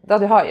logik som, ja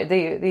du har ju,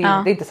 det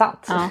är inte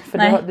sant.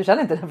 För du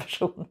känner inte den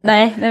personen.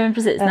 Nej men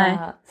precis. Nej.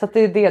 Så att det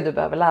är det du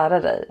behöver lära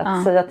dig.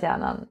 Att säga till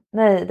hjärnan,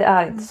 nej det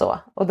är inte så.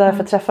 Och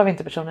därför träffar vi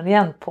inte personen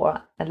igen på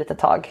en litet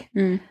tag.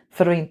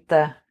 För att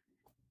inte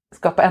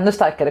skapa ännu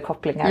starkare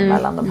kopplingar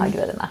mellan de här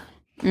grejerna.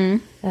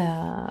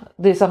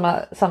 Det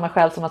är samma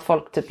skäl som att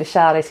folk typ blir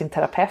kära i sin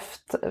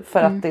terapeut.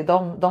 För att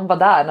de var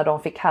där när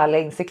de fick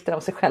härliga insikter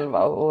om sig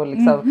själva och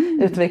liksom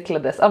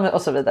utvecklades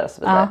och så vidare. Och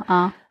så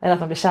vidare. Eller att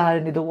man blir kär i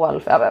en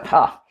idol.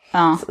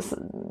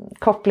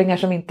 Kopplingar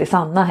som inte är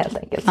sanna helt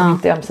enkelt. Som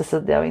inte är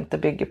ömsesidiga och inte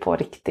bygger på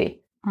riktig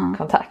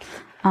kontakt.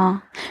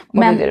 Och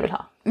det är det du vill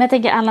ha. Men jag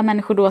tänker alla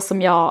människor då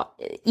som jag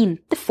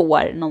inte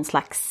får någon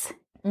slags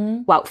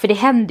wow, för det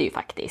händer ju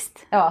faktiskt.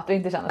 Ja, att du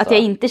inte känner så. Att jag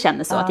inte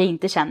känner så, att jag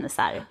inte känner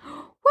så här,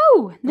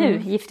 wow, nu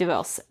gifter vi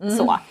oss.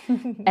 Så.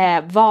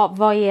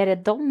 Vad är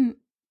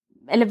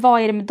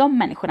det med de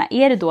människorna?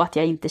 Är det då att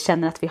jag inte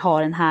känner att vi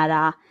har den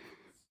här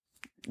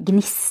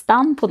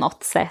gnistan på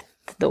något sätt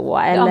då?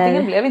 Eller?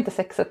 Antingen blev inte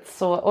sexet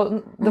så,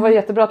 och det var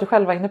jättebra att du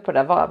själv var inne på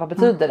det. Vad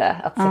betyder det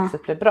att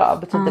sexet blev bra?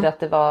 Betyder det att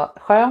det var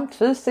skönt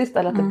fysiskt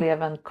eller att det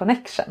blev en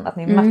connection? Att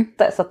ni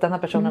mötte så att den här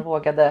personen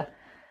vågade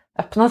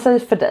öppna sig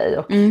för dig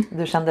och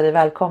du kände dig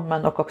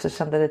välkommen och också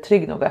kände dig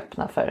trygg nog att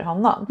öppna för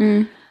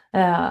honom.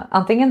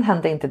 Antingen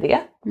hände inte det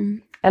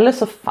eller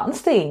så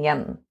fanns det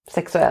ingen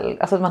sexuell,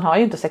 alltså man har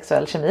ju inte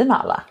sexuell kemi med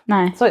alla.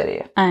 Nej. Så är det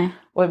ju. Nej.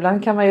 Och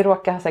ibland kan man ju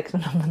råka ha sex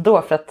med någon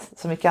ändå för att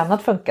så mycket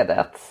annat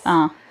funkade.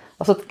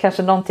 Och så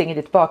kanske någonting i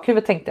ditt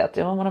bakhuvud tänkte att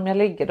om jag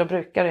ligger då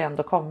brukar det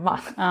ändå komma.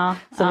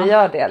 Så vi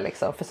gör det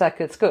liksom för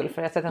säkerhets skull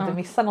för att jag inte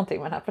missar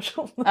någonting med den här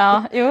personen.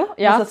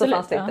 Men så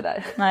fanns det inte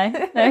där.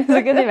 Nej, så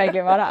kan det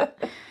verkligen vara.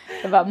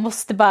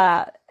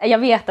 Jag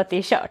vet att det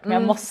är kört men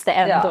jag måste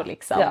ändå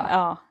liksom.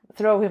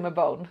 Throw him a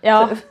bone.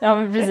 Ja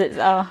men precis.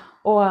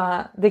 Och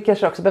det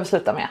kanske också behöver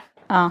sluta med.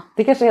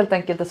 Det kanske helt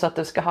enkelt är så att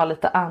du ska ha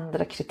lite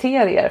andra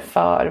kriterier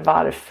för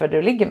varför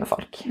du ligger med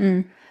folk.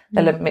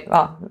 Eller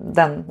med,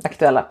 den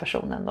aktuella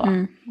personen då.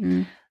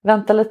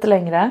 Vänta lite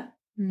längre.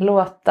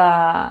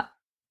 Låta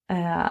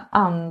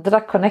andra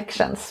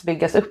connections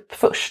byggas upp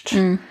först.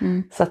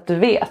 Så att du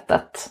vet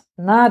att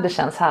när det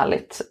känns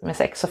härligt med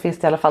sex så finns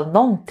det i alla fall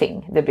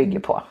någonting det bygger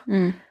på.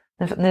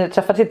 Ni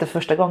träffades inte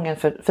första gången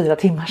för 4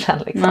 timmar sedan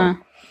liksom.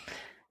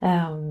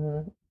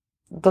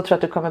 Då tror jag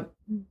att du kommer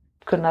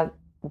kunna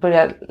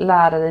börja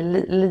lära dig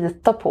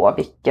lita på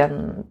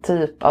vilken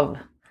typ av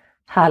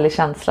härlig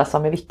känsla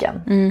som är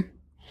vilken.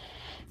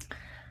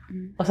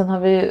 Och sen har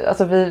vi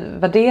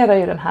värderar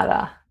ju den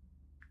här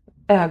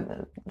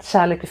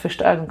kärlek vid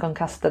första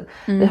ögonkastet.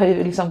 Vi har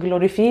ju liksom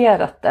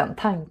glorifierat den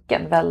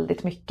tanken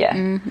väldigt mycket.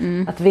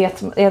 Att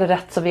är det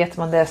rätt så vet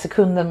man det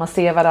sekunden man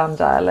ser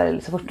varandra eller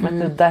så fort man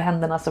nuddar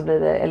händerna så blir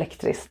det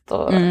elektriskt.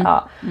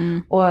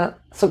 Och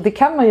så det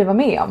kan man ju vara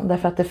med om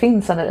därför att det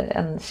finns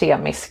en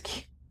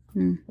kemisk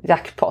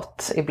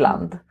jackpot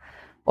ibland.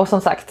 Och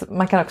som sagt,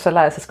 man kan också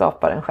lära sig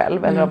skapa den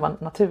själv eller om man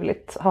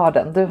naturligt har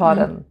den. Du har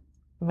den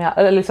med,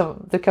 eller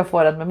liksom, du kan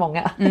få den med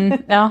många.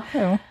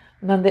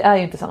 Men det är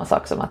ju inte samma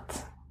sak som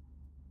att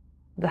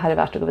det här är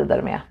värt att gå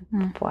vidare med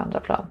på andra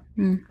plan.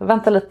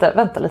 Vänta lite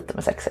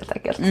med sex helt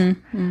enkelt.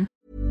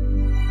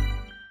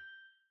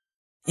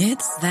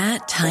 It's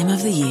that time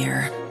of the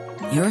year.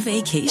 Your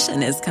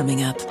vacation is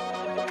coming up.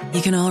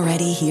 You can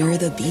already hear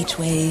the beach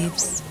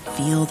waves,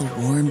 feel the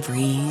warm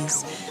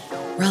breeze,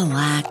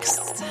 relax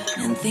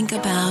and think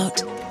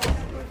about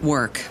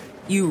work.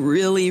 You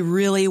really,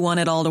 really want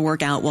it all to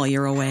work out while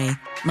you're away.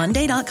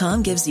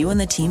 Monday.com gives you and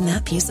the team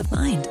that peace of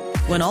mind.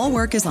 When all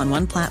work is on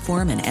one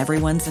platform and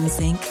everyone's in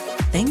sync,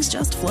 things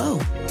just flow.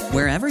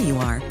 Wherever you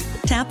are,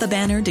 tap the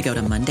banner to go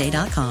to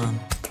Monday.com.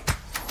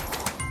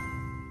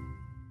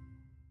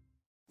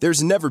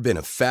 There's never been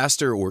a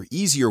faster or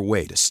easier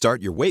way to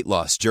start your weight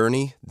loss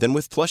journey than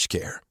with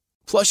PlushCare.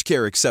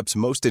 PlushCare accepts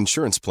most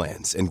insurance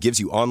plans and gives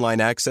you online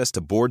access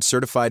to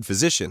board-certified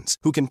physicians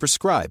who can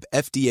prescribe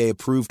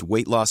FDA-approved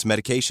weight loss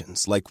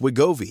medications like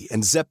Wegovy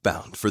and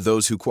Zepbound for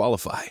those who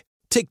qualify.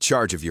 Take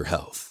charge of your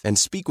health and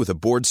speak with a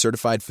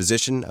board-certified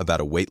physician about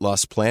a weight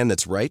loss plan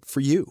that's right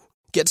for you.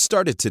 Get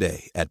started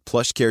today at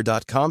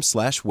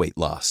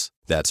plushcare.com/weightloss.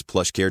 That's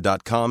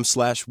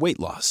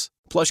plushcare.com/weightloss.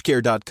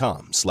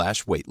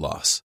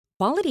 plushcare.com/weightloss.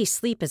 Quality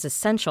sleep is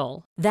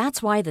essential.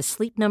 That's why the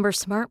Sleep Number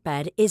Smart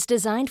Bed is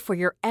designed for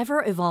your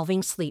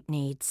ever-evolving sleep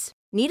needs.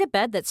 Need a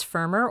bed that's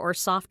firmer or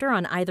softer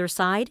on either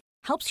side?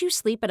 Helps you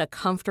sleep at a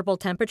comfortable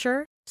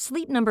temperature?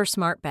 Sleep Number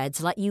Smart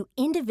Beds let you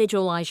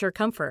individualize your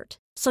comfort,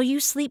 so you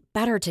sleep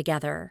better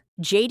together.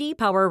 JD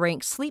Power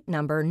ranks Sleep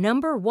Number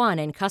 #1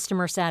 in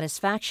customer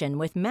satisfaction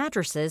with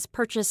mattresses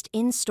purchased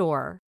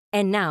in-store.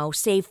 And now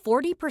save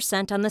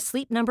 40% on the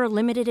Sleep Number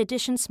Limited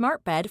Edition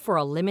Smart Bed for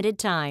a limited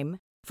time.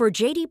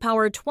 For JD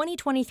Power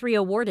 2023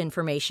 award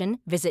information,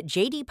 visit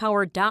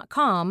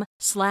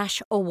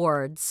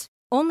jdpower.com/awards.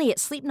 Only at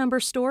Sleep Number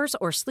stores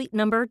or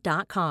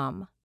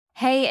sleepnumber.com.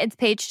 Hey, it's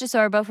Paige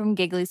DeSorbo from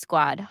Giggly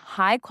Squad.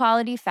 High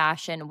quality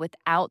fashion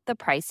without the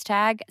price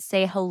tag.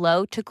 Say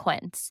hello to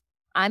Quince.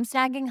 I'm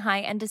snagging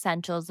high-end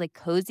essentials like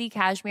cozy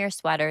cashmere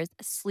sweaters,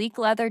 sleek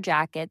leather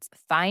jackets,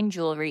 fine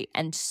jewelry,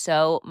 and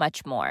so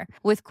much more.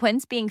 With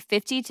Quince being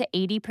 50 to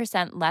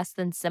 80% less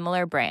than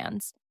similar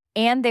brands.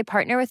 And they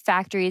partner with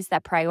factories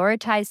that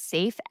prioritize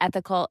safe,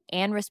 ethical,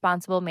 and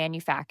responsible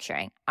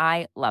manufacturing.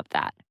 I love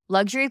that.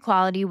 Luxury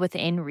quality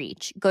within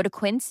reach. Go to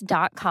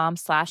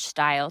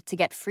quince.com/style to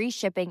get free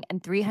shipping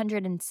and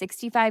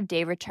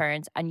 365-day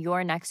returns on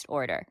your next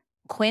order.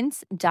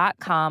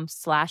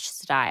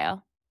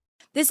 Quince.com/style.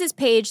 This is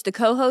Paige, the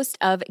co-host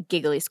of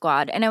Giggly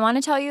Squad, and I want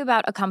to tell you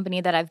about a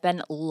company that I've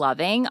been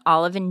loving,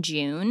 Olive &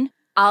 June.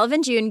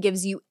 Olive & June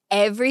gives you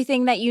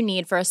everything that you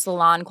need for a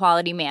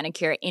salon-quality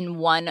manicure in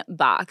one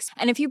box.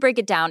 And if you break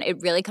it down,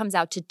 it really comes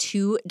out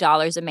to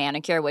 $2 a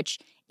manicure, which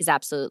is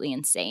absolutely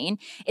insane.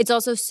 It's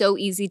also so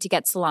easy to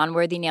get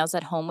salon-worthy nails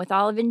at home with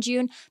Olive &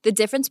 June. The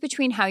difference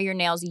between how your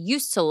nails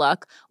used to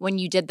look when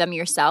you did them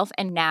yourself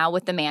and now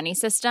with the Mani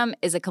system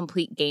is a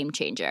complete game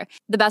changer.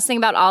 The best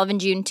thing about Olive &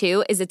 June,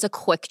 too, is it's a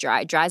quick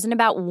dry. Dries in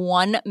about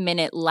 1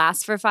 minute,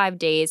 lasts for 5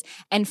 days,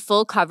 and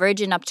full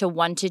coverage in up to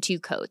 1 to 2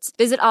 coats.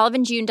 Visit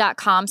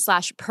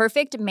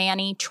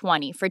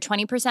oliveandjune.com/perfectmani20 for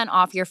 20%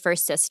 off your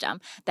first system.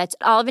 That's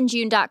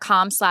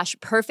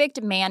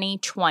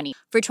oliveandjune.com/perfectmani20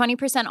 for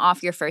 20%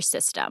 off your first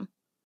system.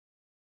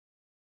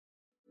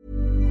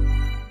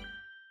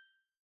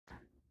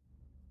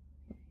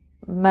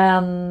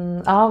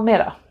 Men, ja,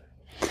 mera.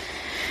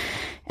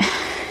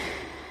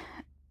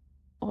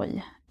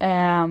 Oj.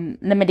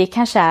 Nej, men det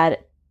kanske är...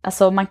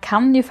 Alltså man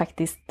kan ju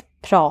faktiskt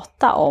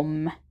prata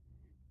om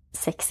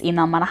sex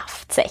innan man har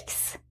haft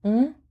sex.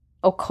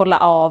 Och kolla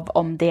av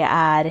om det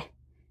är...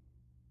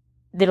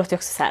 Det låter ju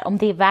också så här, om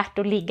det är värt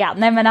att ligga.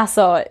 Nej, men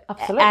alltså,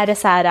 absolut. Är det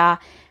så här...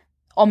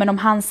 om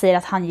han säger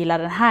att han gillar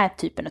den här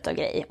typen av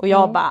grej. Och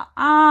jag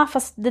bara,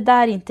 fast det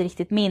där är inte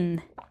riktigt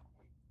min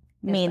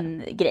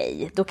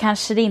grej. Då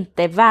kanske det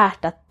inte är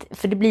värt att,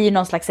 för det blir ju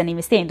någon slags en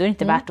investering. Då är det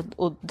inte värt att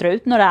dra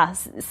ut några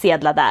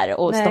sedlar där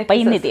och stoppa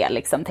in i det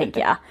liksom,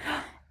 tänker jag.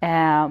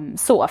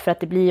 Så, för att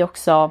det blir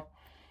också,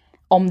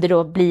 om det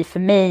då blir för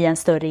mig en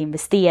större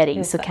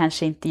investering så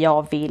kanske inte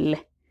jag vill.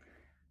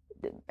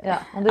 Ja,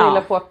 om du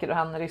gillar poker och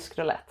han är rysk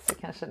roulette så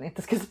kanske ni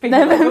inte ska spela.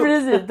 Nej, men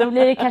precis, då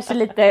blir det kanske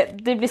lite,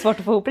 det blir svårt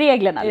att få ihop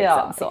reglerna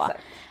liksom, så.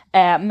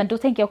 Men då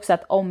tänker jag också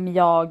att om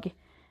jag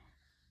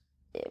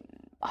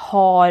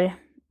har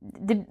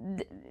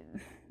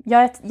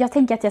jag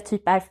tänker att jag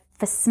typ är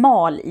för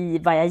smal i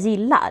vad jag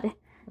gillar.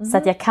 Så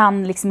att jag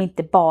kan liksom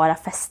inte bara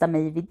fästa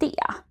mig vid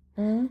det.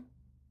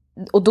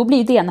 Och då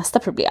blir det nästa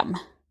problem.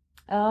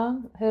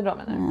 Ja, hur då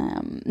menar du?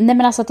 Nej,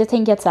 men alltså att jag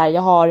tänker att så här,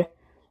 jag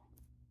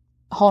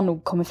har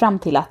nog kommit fram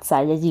till att så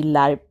här, jag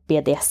gillar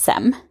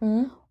BDSM.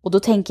 Och då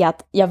tänker jag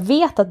att jag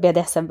vet att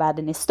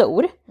BDSM-världen är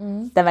stor.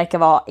 Den verkar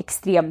vara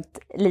extremt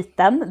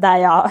liten där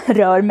jag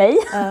rör mig.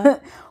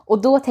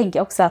 Och då tänker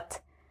jag också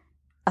att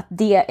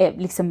det är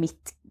liksom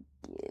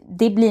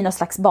det blir någon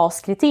slags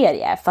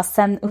baskriterie. Fast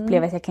sen upplever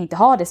jag att jag kan inte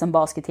ha det som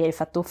baskriterie,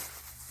 för att då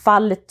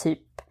faller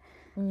typ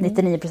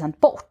 99%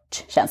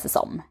 bort, känns det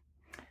som.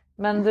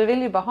 Men du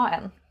vill ju bara ha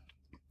en.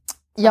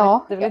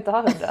 Ja. Du vill inte ha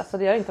 100, så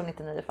det gör inte om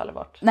 99 faller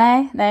bort.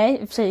 Nej,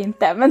 i och för sig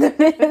inte. Men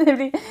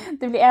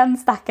det blir en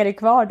stackare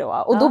kvar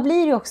då. Och då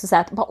blir det också så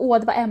här att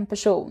det var en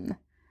person.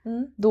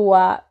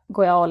 Då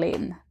går jag all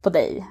in på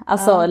dig.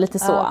 Alltså lite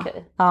så.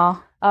 Okay.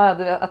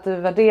 Att du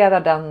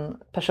värderar den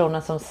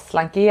personen som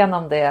slank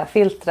igenom det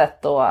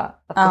filtret och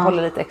att du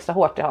håller lite extra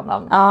hårt i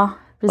honom. Ja,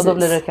 precis. Och då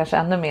blir du kanske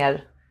ännu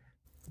mer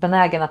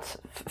benägen att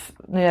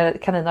nu är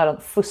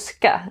kaninöron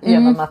fuska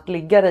genom att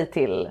ligga dig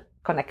till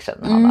connection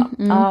med honom.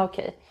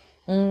 Okej.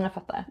 Jag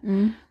fattar.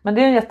 Men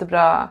det är en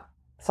jättebra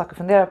sak att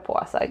fundera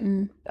på.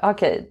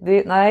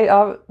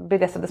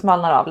 BDSM, det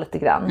smalnar av lite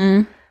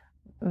grann.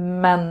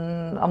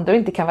 Men om du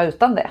inte kan vara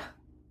utan det,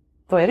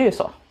 då är det ju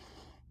så.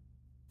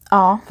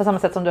 Ja. På samma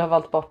sätt som du har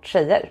valt bort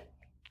tjejer.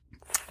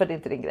 För det är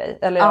inte din grej.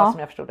 Eller som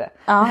jag förstod det.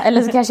 Ja,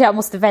 eller så kanske jag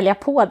måste välja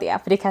på det.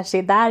 För det kanske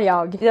är där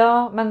jag...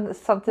 Ja, men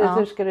samtidigt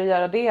hur ska du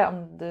göra det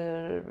om du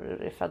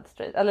är född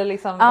straight? Eller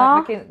liksom,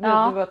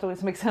 du tog det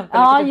som exempel.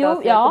 Man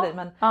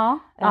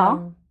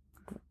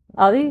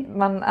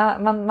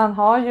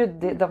har ju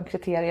de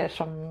kriterier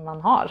som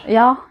man har.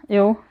 Ja,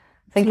 jo.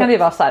 Sen kan det ju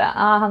vara så här,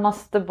 han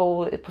måste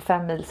bo på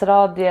 5 mils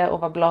radie och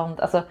vara blond.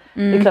 Alltså,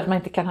 det är klart att man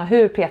inte kan ha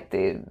hur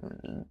petig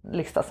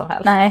lista som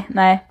helst.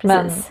 Nej,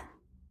 precis.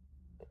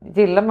 Men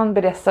gillar man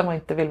BDSM och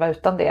inte vill vara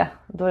utan det,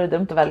 då är det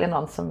dumt att välja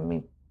någon som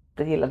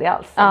inte gillar det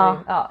alls.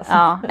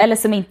 Eller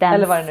som inte ens,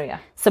 eller vad det nu är.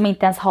 Som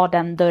inte ens har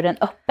den dörren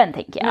öppen,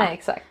 tänker jag. Nej,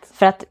 exakt.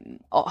 För att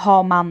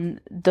har man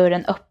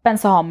dörren öppen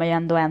så har man ju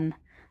ändå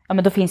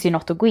men då finns ju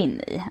något att gå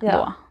in i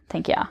då,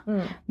 tänker jag.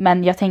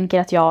 Men jag tänker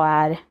att jag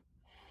är...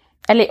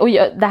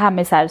 det här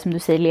med så här, som du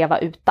säger, leva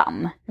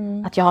utan.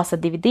 Att jag har så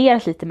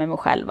dividerat lite med mig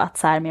själv. Att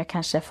så här, men jag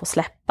kanske får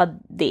släppa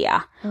det.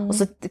 Och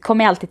så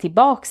kommer jag alltid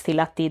tillbaks till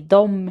att det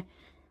är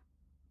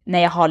när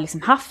jag har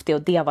liksom haft det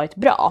och det har varit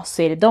bra,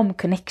 så är det de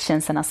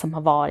connectionsarna som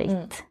har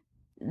varit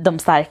de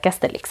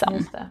starkaste liksom.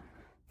 Just det.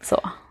 Så.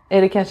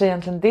 Är det kanske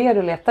egentligen det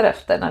du letar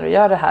efter när du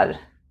gör det här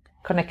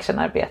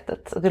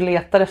connection-arbetet. Och du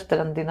letar efter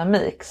en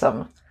dynamik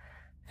som...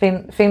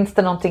 Finns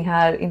det någonting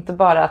här, inte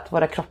bara att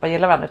våra kroppar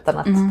gillar varandra, utan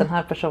att den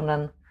här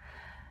personen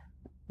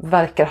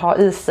verkar ha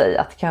i sig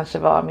att kanske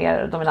vara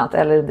mer dominant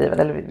eller undergiven,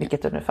 eller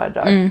vilket du nu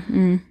föredrar.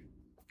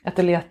 Att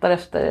du letar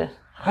efter...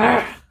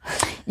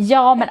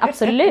 Ja, men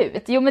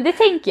absolut. Jo, men det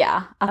tänker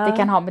jag att det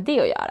kan ha med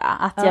det att göra.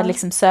 Att jag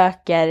liksom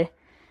söker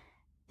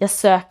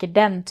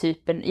den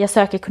typen, jag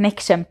söker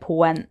connection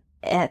på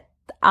ett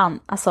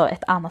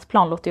annat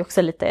plan, låter ju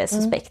också lite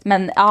suspekt.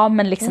 Men ja,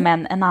 men liksom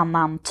en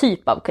annan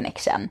typ av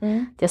connection.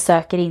 Jag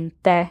söker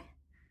inte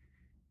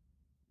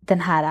den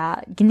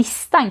här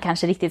gnistan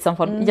kanske riktigt som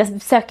folk,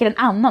 jag söker en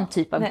annan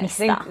typ av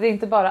gnista. Det är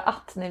inte bara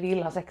att ni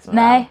vill ha sex med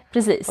varandra. Nej,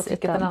 precis. Och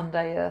tycker att den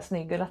andra är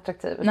snygg eller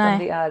attraktiv. Utan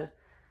det är,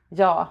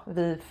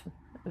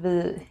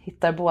 vi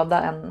hittar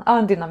båda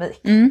en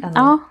dynamik.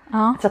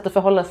 Ett sätt att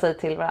förhålla sig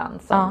till varandra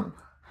som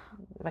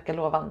verkar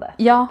lovande.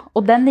 Ja,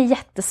 och den är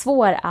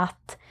jättesvår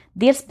att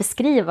dels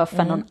beskriva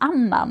för någon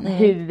annan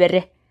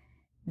hur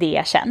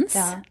det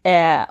känns.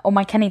 Och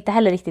man kan inte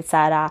heller riktigt så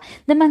här,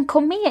 när man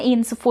kommer med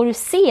in så får du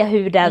se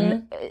hur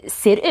den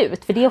ser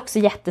ut. För det är också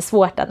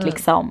jättesvårt att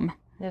liksom...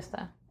 Just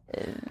det.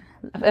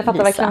 Jag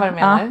fattar verkligen vad du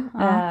menar.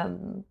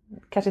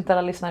 Kanske inte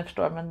alla lyssnare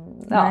förstår, men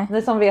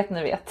ni som vet,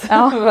 ni vet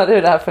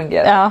hur det här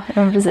fungerar. Ja,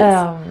 precis.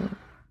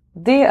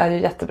 Det är ju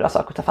jättebra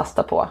sak att ta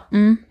fasta på.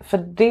 För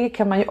det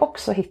kan man ju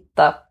också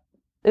hitta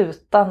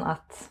utan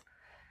att...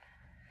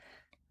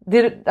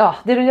 Det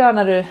du gör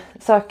när du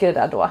söker det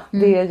där då,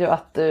 det är ju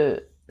att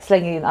du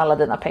slänger in alla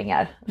dina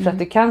pengar. För att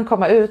du kan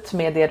komma ut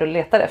med det du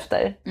letar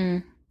efter.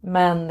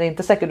 Men det är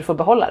inte säkert att du får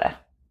behålla det.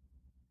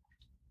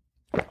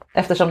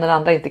 Eftersom den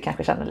andra inte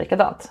kanske känner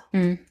likadant.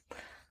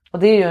 Och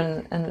det är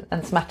ju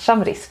en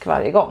smärtsam risk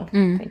varje gång,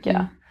 tänker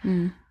jag.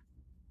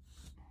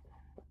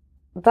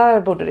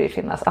 Där borde det ju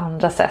finnas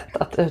andra sätt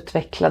att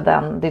utveckla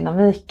den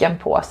dynamiken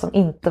på som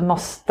inte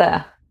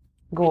måste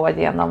gå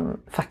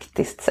genom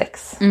faktiskt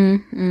sex.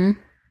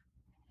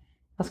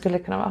 Vad skulle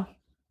det kunna vara?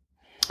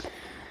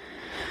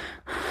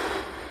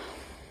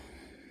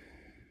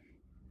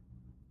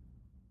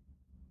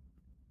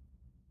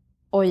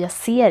 Oj, jag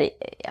ser...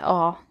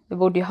 Ja, vi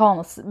borde ju ha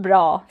något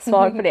bra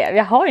svar på det.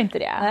 Jag har inte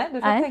det. Nej,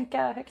 du får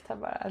tänka högt här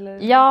bara. Eller...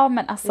 Ja,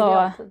 men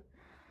alltså...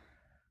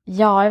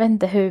 Ja, jag vet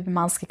inte hur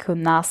man ska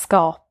kunna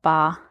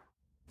skapa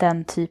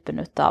den typen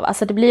utav...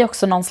 Alltså det blir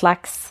också någon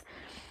slags...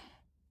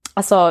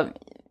 Alltså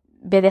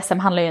BDSM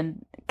handlar ju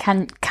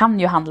kan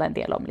ju handla en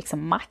del om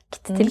liksom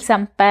makt till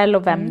exempel.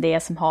 Och vem det är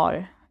som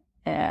har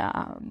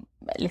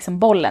liksom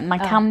bollen. Man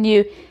kan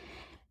ju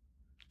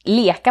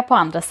leka på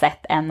andra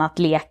sätt än att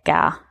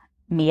leka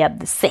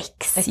med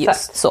sex. Exakt.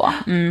 Just så.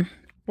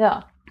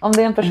 Ja, om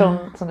det är en person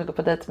som du går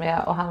på dejt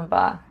med och han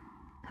bara,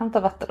 hämta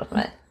vatten åt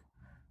mig.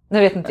 Nu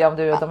vet inte jag om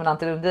du är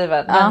dominant eller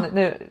undergiven, men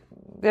nu,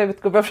 jag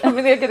utgår bara från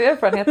min egen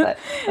erfarenhet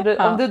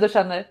här. Om du då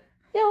känner,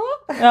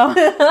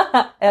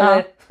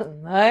 eller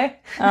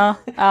nej,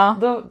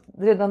 då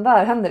redan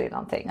där händer det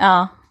någonting.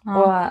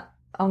 Och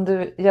om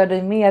du gör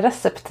dig mer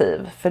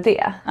receptiv för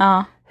det,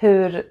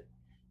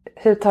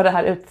 hur tar det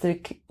här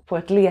uttryck på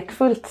ett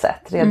lekfullt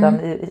sätt redan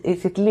i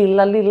sitt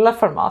lilla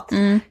format,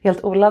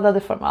 helt oladdade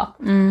format.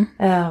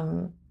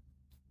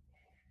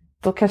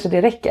 Då kanske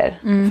det räcker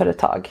för ett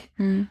tag.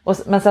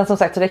 Men sen som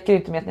sagt så räcker det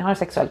inte med att ni har en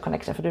sexuell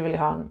connection, för du vill ju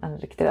ha en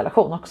riktig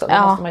relation också.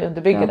 Då måste man ju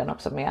underbygga den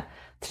också med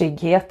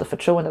trygghet och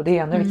förtroende, och det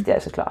är ännu viktigare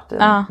såklart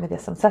med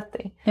det som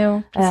setting.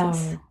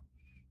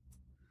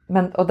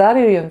 Och där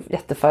är det ju en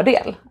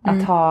jättefördel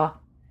att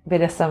ha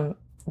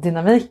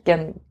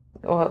BDSM-dynamiken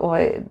och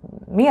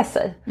med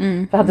sig.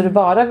 För hade du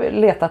bara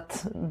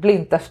letat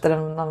blint efter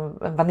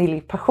en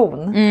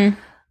vaniljpassion,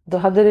 då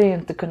hade du ju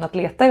inte kunnat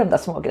leta i de där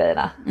små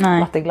grejerna.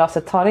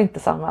 Vattenglaset har inte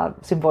samma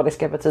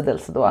symboliska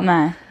betydelse då.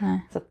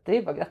 Så det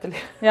är bara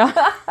gratulerar.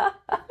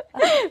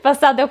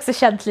 Fast det hade också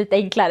känts lite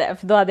enklare,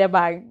 för då hade jag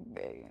bara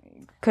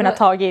kunnat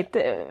tagit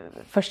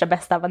första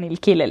bästa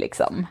vaniljkille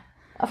liksom.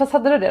 Ja, fast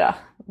hade du det då?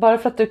 Bara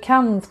för att du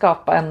kan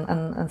skapa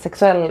en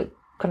sexuell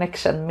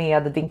connection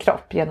med din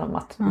kropp genom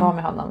att vara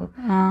med honom.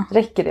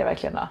 Räcker det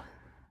verkligen då?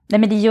 Nej,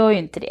 men det gör ju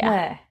inte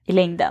det i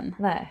längden.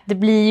 Det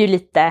blir ju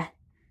lite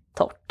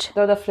torrt. Du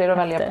hade fler att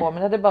välja på, men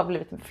det hade bara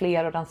blivit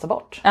fler att rensa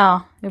bort.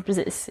 Ja,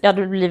 precis. Ja,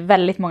 det blir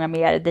väldigt många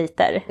mer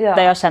dejter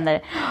där jag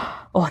känner,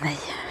 åh nej.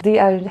 Det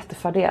är ju en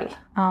jättefördel.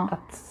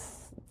 Att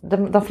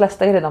de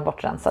flesta är redan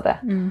bortrensade.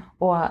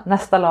 Och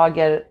nästa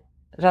lager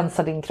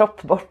rensar din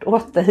kropp bort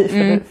åt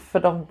dig. För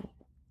de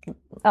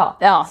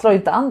slår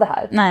inte an det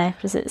här. Nej,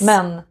 precis.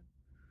 Men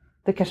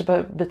du kanske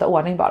behöver byta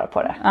ordning bara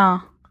på det.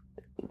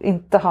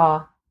 Inte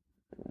ha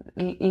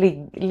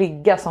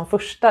ligga som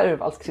första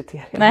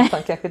urvalskriterium,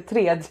 utan kanske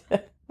tredje.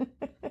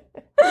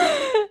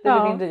 Det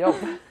blir mindre jobb.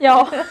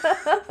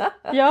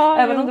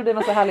 Även om det blir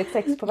massa härligt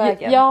sex på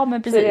vägen.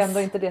 Men precis. Så är det ändå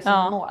inte det som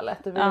är målet.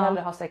 Du vill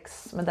hellre ha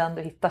sex med den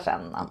du hittar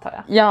sen, antar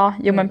jag. Ja,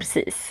 men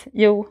precis.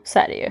 Jo, så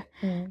är det ju.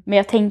 Men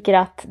jag tänker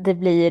att det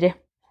blir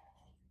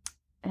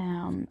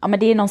men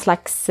det är någon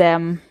slags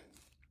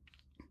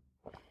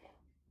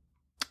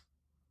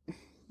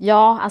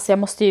Ja, alltså jag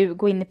måste ju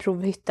gå in i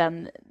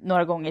provhytten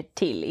några gånger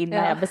till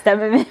innan jag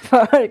bestämmer mig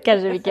för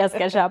kanske vilka jag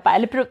ska köpa.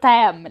 Eller ta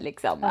hem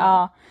liksom.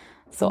 Ja,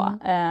 så.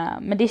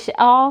 Men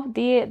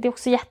det är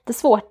också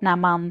jättesvårt när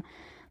man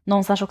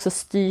någonstans också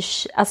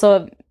styrs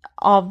alltså,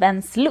 av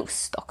ens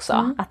lust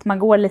också. Att man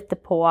går lite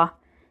på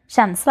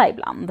känsla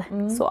ibland.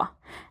 Så.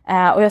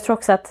 Och jag tror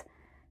också att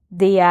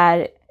det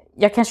är...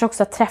 Jag kanske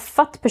också har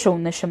träffat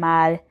personer som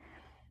är...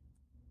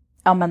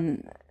 Ja,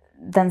 men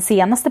den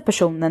senaste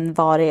personen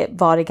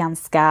var det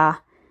ganska...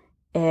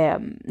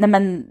 nej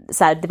men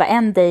så här, det var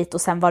en dejt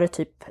och sen var det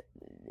typ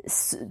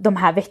de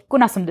här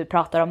veckorna som du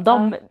pratar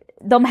om.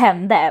 De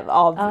hände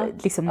av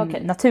liksom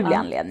naturlig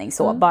anledning.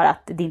 Så, bara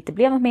att det inte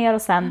blev något mer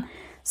och sen...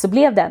 Så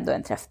blev det ändå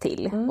en träff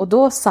till. Och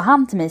då sa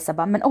han till mig så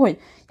här, men oj,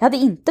 jag hade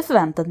inte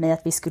förväntat mig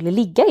att vi skulle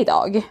ligga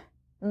idag.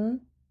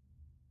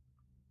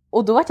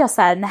 Och då var jag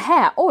så här,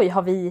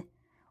 har vi...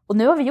 Och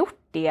nu har vi gjort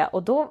det.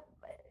 Och då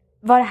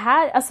var det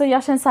här... Alltså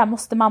jag känner så här,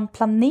 måste man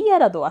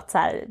planera då att så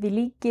här, vi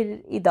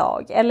ligger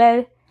idag?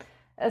 Eller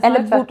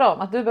tvärtom,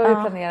 att du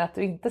behöver planera att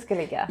du inte ska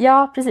ligga.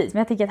 Ja, precis. Men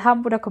jag tänker att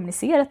han borde ha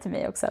kommunicerat till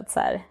mig också. Att så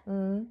här,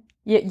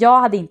 jag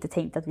hade inte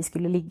tänkt att vi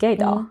skulle ligga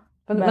idag.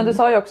 Men du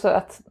sa ju också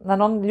att när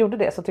någon gjorde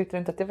det så tyckte du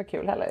inte att det var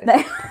kul heller.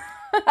 Nej.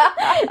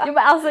 Jo, men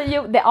alltså,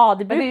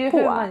 det beror ju på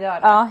hur man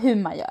gör det. Ja, hur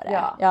man gör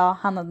det. Ja,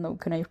 han hade nog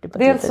kunnat gjort det på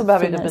ett dels så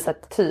behöver du byta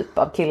typ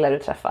av killar du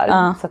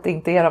träffar. Så att det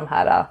inte är de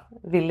här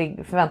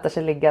förväntar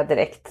sig ligga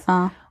direkt.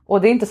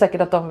 Och det är inte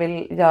säkert att de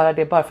vill göra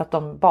det bara för att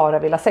de bara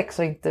vill ha sex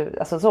och inte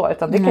alltså så.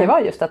 Utan det kan ju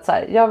vara just att så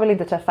här, jag vill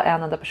inte träffa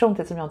en enda person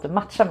till som jag inte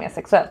matchar med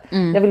sexuellt.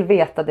 Jag vill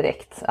veta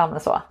direkt. Ja, men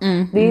så.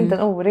 Det är inte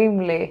en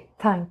orimlig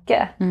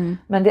tanke.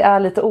 Men det är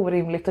lite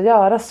orimligt att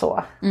göra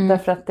så.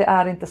 Därför att det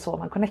är inte så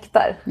man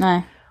connectar.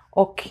 Nej.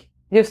 Och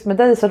just med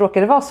dig så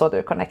råkar det vara så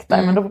du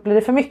connectar. Men då blir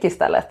det för mycket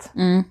istället.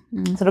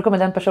 Så då kommer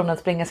den personen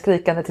springa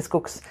skrikande till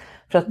skogs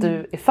för att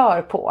du är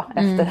för på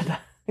efter det där.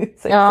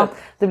 Så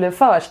det blev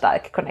för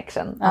stark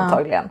connection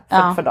antagligen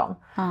för dem.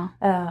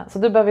 Så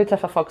du behöver ju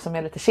träffa folk som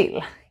är lite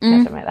chill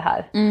kanske med det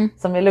här.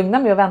 Som är lugna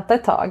med att vänta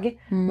ett tag.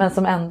 Men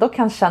som ändå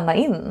kan känna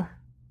in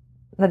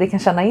när de kan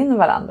känna in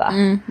varandra.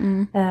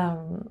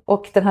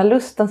 Och den här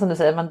lusten som du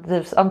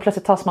säger,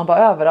 plötsligt tas man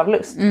bara över av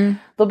lust.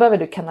 Då behöver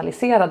du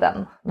kanalisera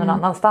den någon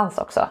annanstans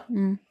också.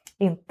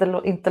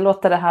 Inte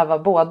låta det här vara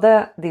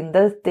både din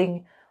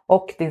dating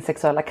och din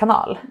sexuella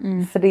kanal.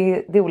 För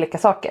det är olika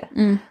saker.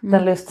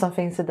 Den lust som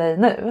finns i dig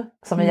nu,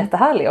 som är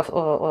jättehärlig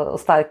och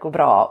stark och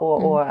bra.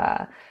 Och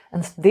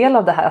en del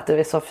av det här att du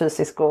är så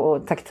fysisk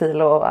och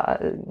taktil och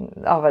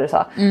vad du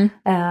sa.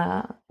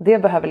 Det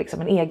behöver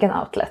liksom en egen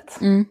outlet.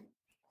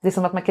 Det är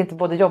som att man kan inte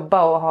både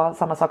jobba och ha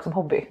samma sak som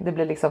hobby. Det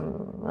blir liksom...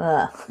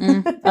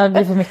 Ja, det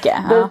blir för mycket.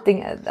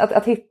 Dating,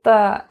 att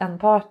hitta en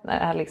partner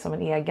är liksom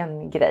en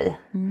egen grej.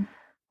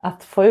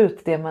 Att få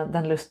ut det med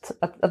den lust,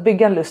 att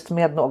bygga en lust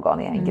med någon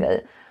är en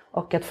grej.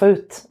 Och att få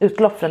ut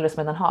utlopp för den lust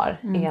med den har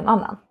är en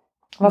annan.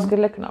 Vad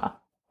skulle det kunna vara?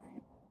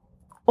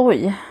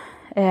 Oj.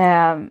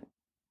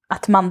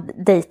 Att man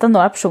dejtar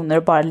några personer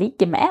och bara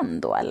ligger med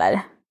en då, eller?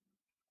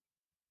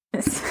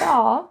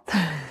 Ja,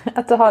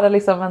 att du har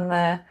liksom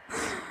en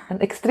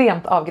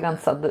extremt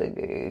avgränsad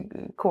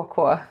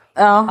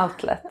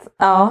KK-outlet.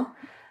 Ja.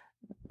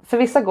 För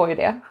vissa går ju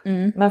det.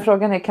 Men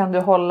frågan är, kan du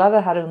hålla det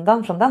här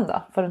undan från den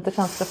då? Får du inte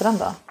känsla för den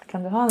då?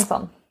 Kan du ha en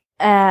sån?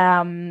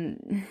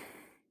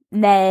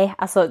 Nej,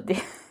 alltså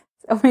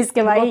om vi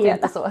ska vara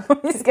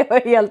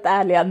helt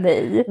ärliga,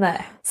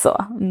 nej.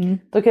 Så.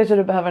 Då kanske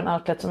du behöver en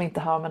outlet som inte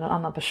har med någon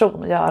annan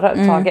person att göra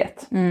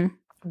överhuvudtaget.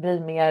 Bli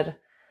mer,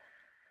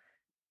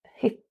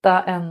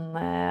 hitta en,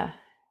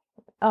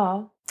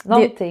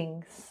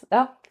 någonting.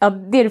 Ja,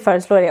 det du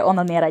föreslår är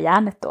onanera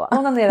hjärnet då.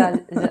 Onanera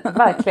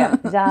verkligen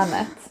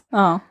hjärnet.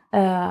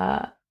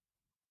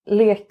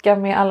 Leka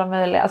med alla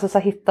möjliga, alltså så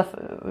här, hitta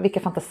vilka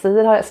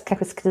fantasier har jag,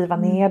 kanske skriva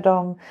ner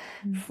dem.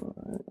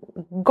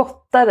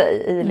 Gotta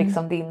dig i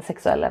liksom din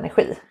sexuella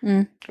energi.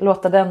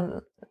 Låta den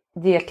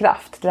ge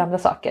kraft till andra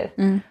saker.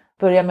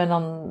 Börja med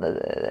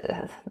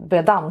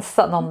börja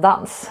dansa någon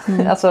dans.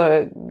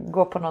 Alltså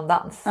gå på någon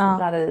dans.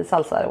 Lära dig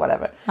salsa eller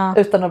whatever.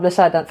 Utan att bli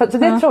kär i den. Så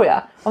det tror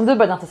jag. Om du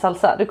börjar dansa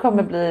salsa, du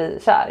kommer bli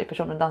kär i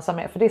personen du dansar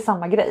med. För det är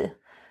samma grej.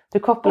 Du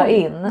kopplar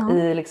in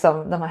i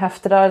liksom de här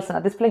höftrörelserna.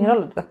 Det spelar ingen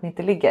roll att ni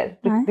inte ligger.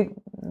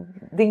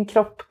 Din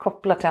kropp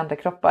kopplar till andra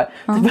kroppar.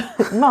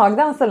 Typ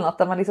magdans eller något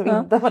där man liksom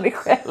inte var dig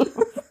själv.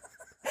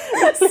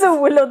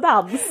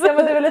 Solodans. Ja,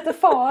 men det är väl lite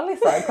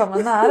farligt att komma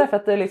nära för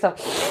att du liksom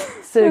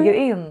suger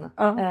in.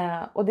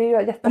 Och det är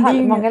ju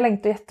jättehärligt. Många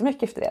längtar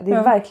jättemycket efter det. Det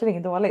är verkligen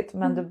inget dåligt.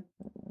 Men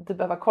du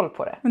behöver ha koll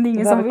på det. Men det är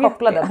ingen du behöver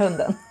koppla den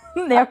hunden.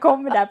 När jag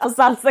kommer där på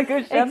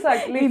salsakursen.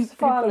 Exakt,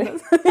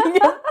 livsfarligt.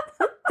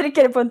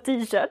 Trycker det på en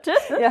t-shirt.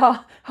 Ja,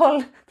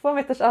 håll 2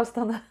 meters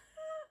avstånd.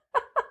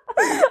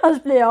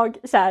 Annars blir jag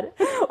kär.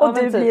 Och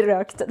du blir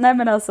rökt. Nej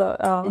men alltså.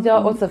 Ja,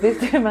 och så finns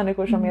det ju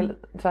människor som är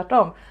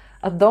tvärtom.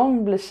 Att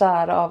de blir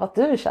kära av att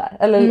du är kär.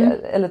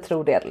 Eller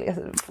tror det.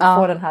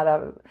 Får den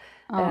här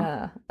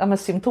men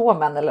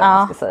symptomen eller vad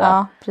man ska säga.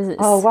 Ja, precis.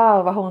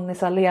 Wow, vad hon är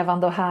så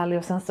levande och härlig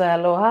och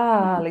sensuell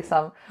och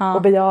liksom.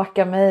 Och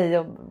bejaka mig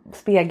och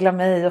spegla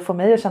mig och få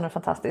mig att känna mig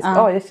fantastisk.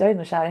 Just, jag är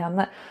nog kär i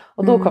henne.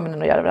 Och då kommer ni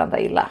nog göra varandra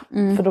illa.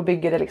 För då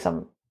bygger det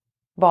liksom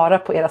bara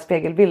på era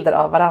spegelbilder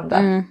av varandra.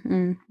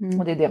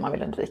 Och det är det man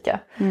vill undvika.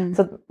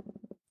 Så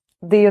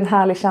det är ju en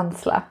härlig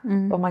känsla.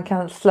 Och man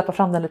kan släppa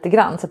fram den lite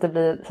grann så att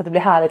det blir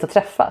härligt att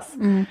träffas.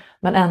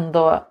 Men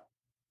ändå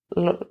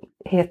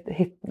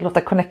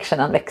låta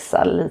connectionen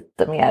växa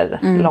lite mer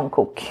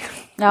långkok.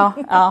 Ja.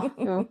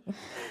 Jo.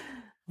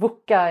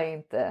 Boka är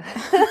inte...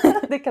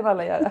 det kan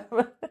alla göra.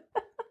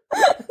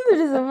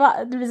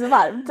 Det blir så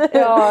varmt.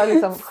 Ja,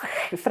 liksom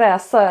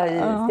fräsa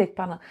i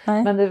stekpannan.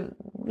 Men det är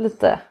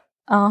lite...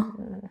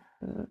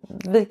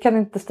 Vi kan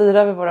inte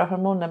styra över våra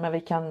hormoner, men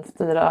vi kan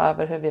styra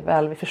över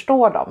hur vi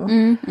förstår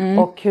dem.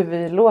 Och hur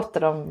vi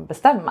låter dem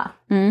bestämma.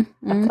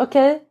 Att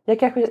okej,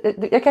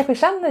 jag kanske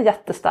känner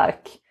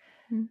jättestark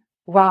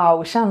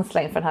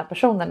wow-känsla inför den här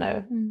personen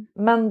nu.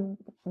 Men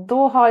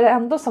då har jag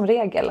ändå som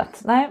regel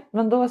att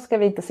men då ska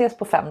vi inte ses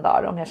på 5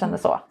 dagar om jag känner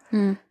så.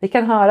 Vi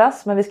kan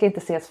höras, men vi ska inte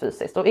ses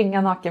fysiskt. Och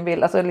inga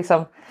nakenbilder, alltså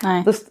liksom,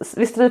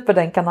 vi stryper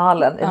den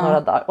kanalen i några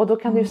dagar. Och då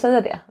kan du ju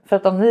säga det. För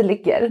att om ni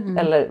ligger,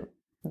 eller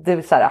det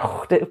är så här,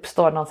 det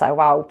uppstår någon så här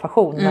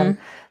wow-passion, men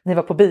ni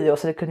var på bio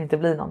så det kunde inte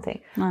bli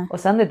någonting. Och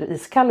sen är du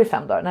iskall i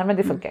 5 dagar. Nej, men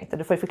det funkar inte.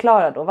 Du får ju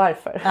förklara då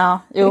varför.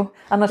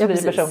 Annars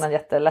blir personen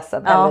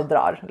jätteledsen eller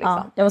drar.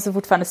 Liksom. Jag måste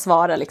fortfarande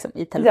svara liksom,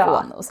 i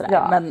telefon och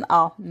sådär. Men,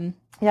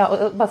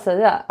 och bara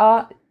säga,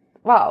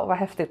 wow vad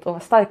häftigt och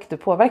vad starkt du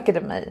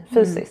påverkade mig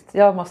fysiskt.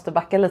 Jag måste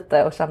backa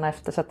lite och känna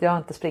efter så att jag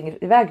inte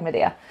springer iväg med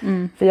det.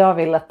 För jag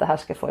vill att det här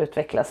ska få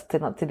utvecklas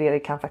till det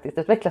kan faktiskt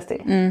utvecklas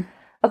till.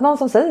 Att någon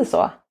som säger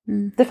så,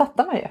 det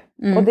fattar man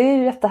ju. Och det är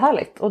ju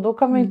jättehärligt. Och då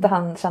kommer inte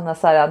han känna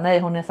så här, nej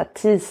hon är en sån här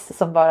tease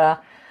som bara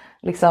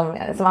liksom,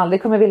 som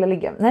aldrig kommer vilja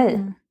ligga.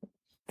 Nej,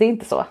 det är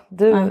inte så.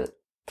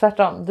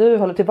 Tvärtom, du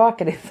håller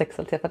tillbaka din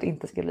sexualitet för att det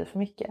inte ska bli för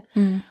mycket.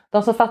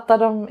 De som fattar,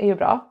 de är ju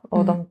bra.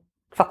 Och de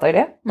fattar ju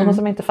det. Och de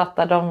som inte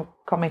fattar, de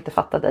kommer inte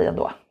fatta dig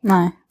ändå.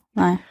 Nej.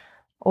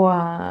 Och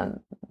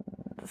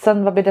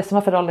sen vad blir det som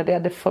har för roll i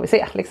det får vi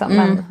se.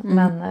 Liksom.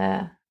 Men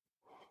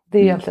det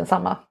är egentligen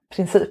samma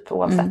princip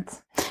oavsett.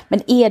 Men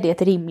är det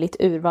ett rimligt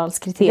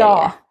urvalskriterium?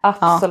 Ja,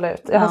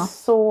 absolut. Jag har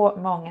så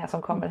många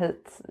som kommer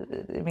hit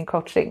i min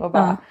coaching och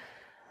bara...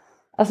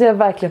 Alltså jag har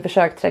verkligen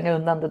försökt tränga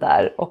undan det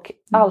där och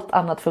allt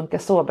annat funkar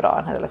så bra i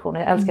den här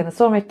relationen. Jag älskar henne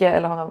så mycket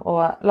eller honom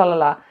och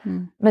lalala.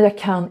 Men jag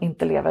kan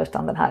inte leva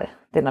utan den här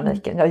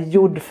dynamiken. Jag är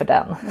gjord för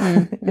den.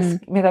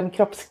 Min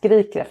kropp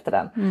skriker efter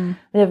den.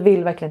 Men jag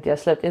vill verkligen inte göra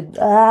slut.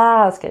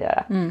 Jag ska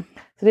göra.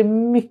 Så det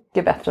är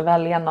mycket bättre att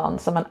välja någon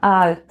som man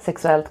är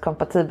sexuellt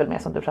kompatibel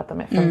med, som du pratade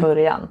med från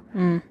början.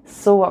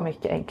 Så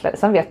mycket enklare.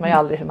 Sen vet man ju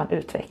aldrig hur man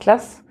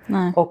utvecklas.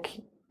 Och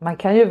man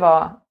kan ju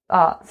vara...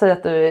 säg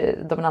att du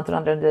är dominant och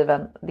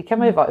andra-undergiven. Det kan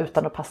man ju vara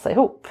utan att passa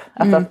ihop.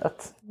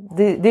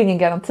 Det är ingen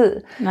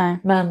garanti.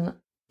 Men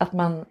att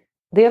man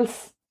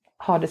dels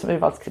har det som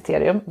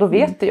urvalskriterium. Då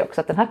vet du ju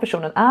också att den här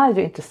personen är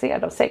ju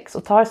intresserad av sex.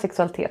 Och tar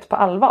sexualitet på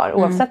allvar.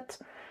 Oavsett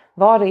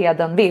vad det är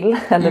den vill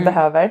eller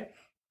behöver.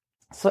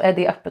 Så är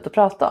det öppet att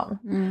prata om.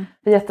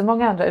 För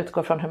jättemånga andra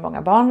utgår från hur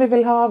många barn vi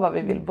vill ha. Vad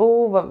vi vill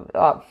bo.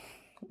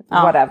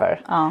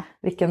 Whatever.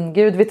 Vilken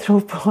gud vi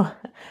tror på.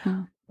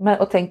 Men,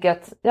 och tänker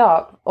att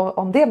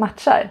om det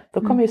matchar,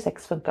 då kommer ju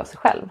sex funka av sig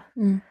själv.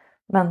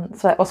 Men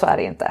så är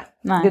det inte.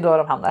 Det är då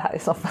de hamnar här i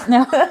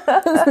soffan.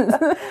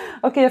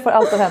 Okej, jag får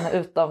allt av henne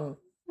utom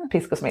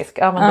pisk och smisk.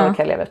 Ja, men då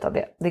kan jag leva utan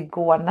det. Det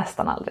går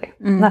nästan aldrig.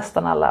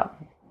 Nästan alla,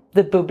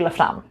 det bubblar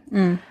fram.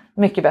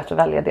 Mycket bättre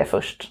att välja det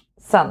först.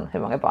 Sen hur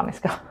många barn ni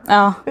ska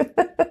ha.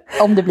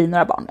 Om det blir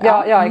några barn.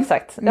 Ja,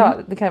 exakt. Ja,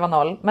 det kan ju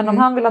vara 0. Men om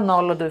han vill ha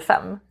 0 och du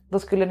 5, då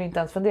skulle ni inte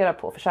ens fundera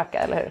på att försöka,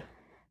 eller hur?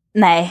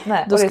 Nej.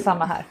 Och det är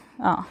samma här.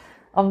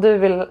 Om du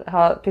vill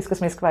ha pisk och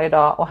smisk varje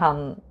dag och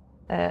han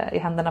i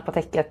händerna på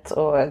täcket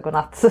och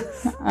godnatt,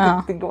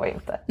 det går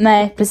inte.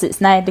 Nej, precis.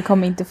 Nej, det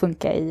kommer inte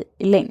funka i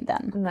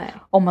längden. Nej.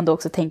 Om man då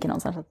också tänker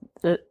någonstans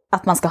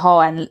att man ska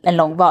ha en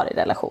långvarig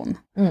relation.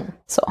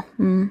 Så.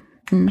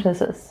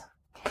 Precis.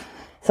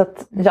 Så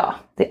att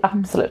det är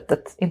absolut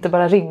ett, inte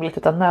bara rimligt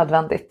utan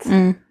nödvändigt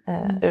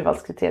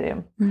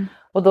urvalskriterium.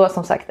 Och då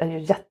som sagt är det ju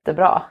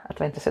jättebra att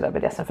vara intresserad av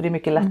BDSM, för det är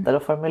mycket lättare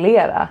att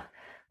formulera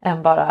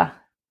än bara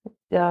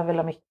jag vill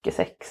ha mycket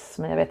sex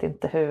men jag vet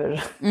inte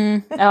hur.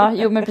 Ja,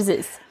 jo men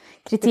precis.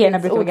 Kriterierna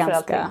brukar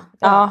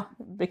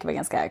vara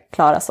ganska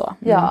klara så.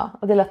 Ja,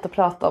 och det är lätt att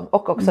prata om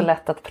och också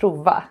lätt att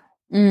prova.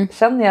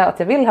 Känner jag att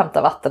jag vill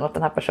hämta vatten åt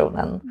den här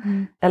personen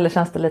eller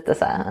känns det lite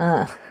så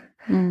här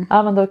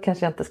ja men då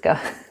kanske jag inte ska.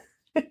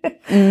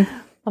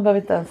 Man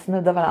behöver inte ens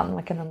snudda varandra,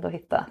 man kan ändå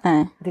hitta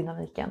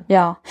dynamiken.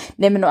 Ja,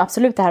 nej men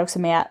absolut det här också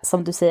med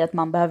som du säger att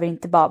man behöver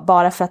inte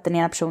bara för att den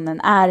ena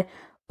personen är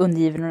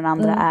undergiven och den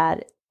andra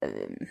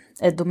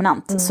är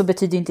dominant så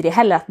betyder inte det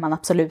heller att man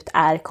absolut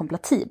är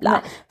kompatibla.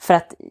 För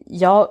att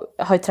jag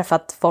har ju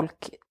träffat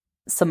folk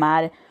som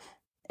är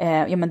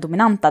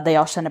dominanta, där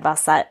jag känner bara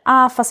så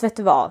här, fast vet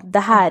du vad, det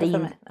här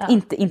är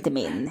inte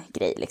min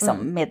grej liksom,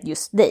 med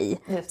just dig.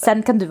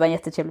 Sen kan du vara en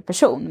jättetrevlig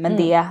person, men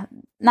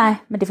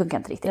det funkar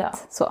inte riktigt. Ja.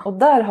 Så. Och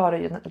där har du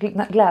ju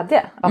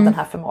glädje av den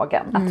här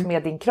förmågan, att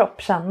med din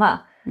kropp känna,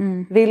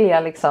 vill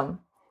jag liksom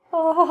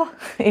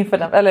inför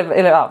den,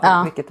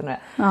 eller vilket det nu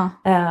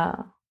är.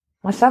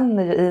 Man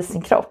känner ju i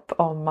sin kropp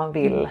om man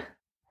vill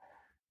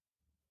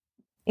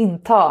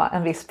inta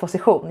en viss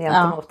position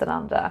gentemot den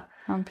andra.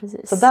 Ja,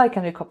 precis. Så där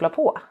kan du koppla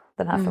på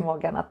den här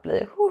förmågan att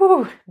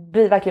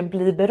verkligen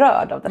bli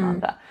berörd av den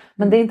andra.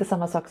 Men det är inte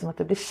samma sak som att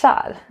du blir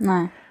kär.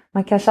 Nej.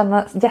 Man kan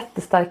känna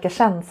jättestarka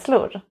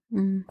känslor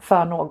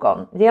för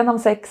någon genom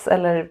sex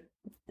eller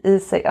i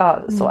sig,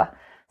 så.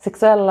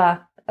 Sexuella,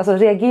 alltså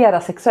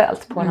reagera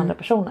sexuellt på den andra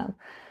personen.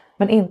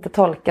 Men inte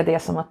tolka det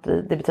som att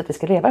det betyder att vi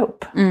ska leva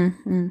ihop.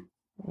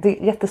 Det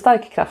är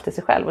jättestark kraft i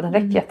sig själv och den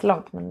räcker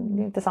jättelångt, men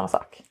det är inte samma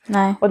sak.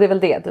 Nej. Och det är väl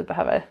det du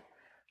behöver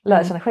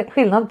lära känna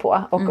skillnad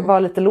på och vara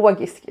lite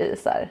logisk i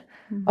så här.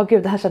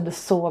 Gud, det här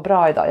kändes så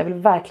bra idag. Jag vill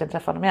verkligen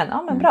träffa honom igen.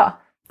 Ja, men bra.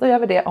 Då gör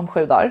vi det om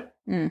 7 dagar.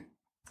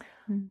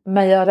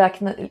 Men jag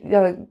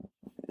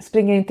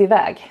springer inte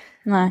iväg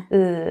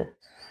i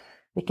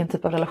vilken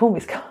typ av relation vi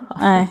ska ha.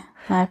 Nej,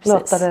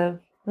 precis.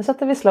 Nu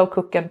sätter vi slow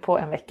cooken på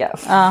en vecka.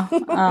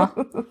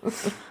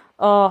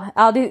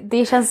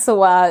 Det känns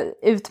så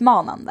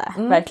utmanande,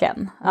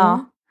 verkligen.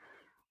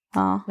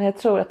 Men jag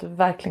tror att du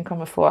verkligen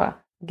kommer få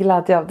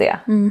glädje av det.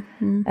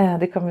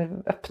 Det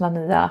kommer öppna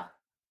nya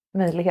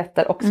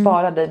möjligheter och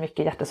spara dig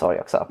mycket hjärtesorg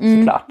också,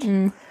 såklart.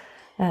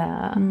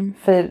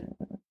 För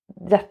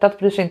hjärtat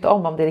bryr sig inte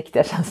om det är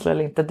riktiga känslor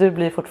eller inte. Du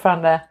blir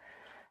fortfarande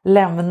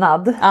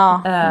lämnad.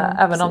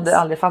 Även om det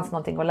aldrig fanns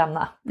någonting att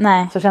lämna.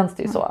 Nej. Så känns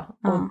det ju så.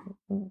 Och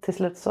till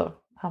slut så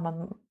har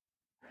man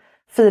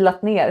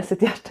filat ner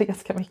sitt hjärta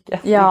ganska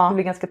mycket. Det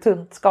blir ganska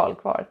tunt skal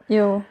kvar.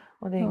 Jo.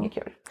 Och det är inget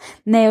kul.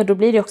 Nej, och då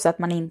blir det också att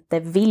man inte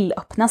vill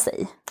öppna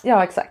sig.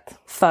 Ja, exakt.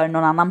 För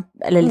någon annan.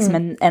 Eller liksom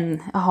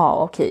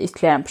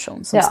ytterligare en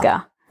person som ska.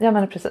 Ja,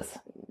 men precis.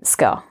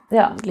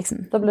 Liksom.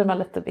 Då blir man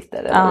lite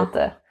bitter. Eller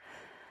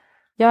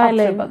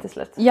lite till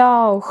slut.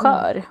 Ja, och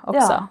skör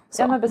också.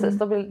 Ja, men precis.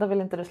 Då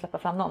vill inte du släppa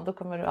fram någon. Då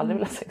kommer du aldrig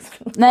vilja sex.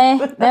 Nej,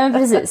 men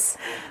precis.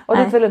 Och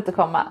dit vill du inte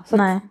komma.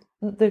 Så att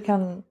du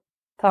kan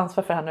ta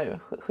ansvar för det här nu.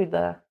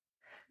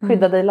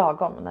 Skydda dig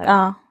lagom.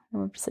 Ja,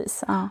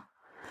 precis. Ja.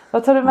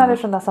 Vad tar du med dig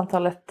från det här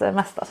samtalet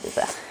mest då, ska vi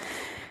säga?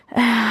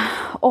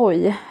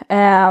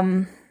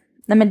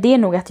 Nej, men det är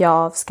nog att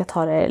jag ska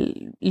ta det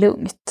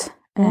lugnt.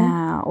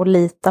 Och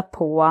lita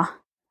på...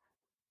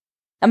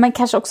 Ja, men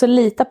kanske också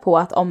lita på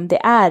att om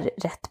det är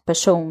rätt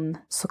person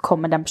så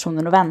kommer den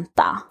personen att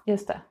vänta.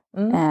 Just det.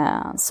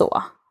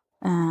 Så.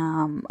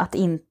 Att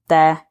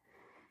inte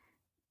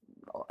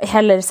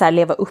heller så här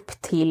leva upp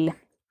till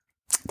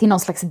någon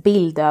slags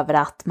bild över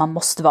att man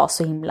måste vara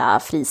så himla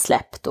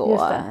frisläppt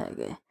och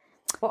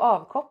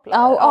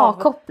avkopplad.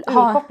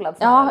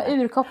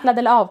 Urkopplad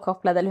eller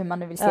avkopplad eller hur man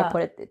nu vill se på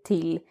det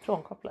till.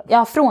 Frånkopplad.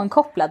 Ja,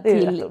 frånkopplad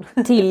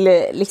till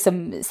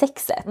liksom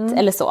sexet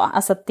eller så.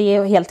 Alltså att det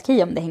är helt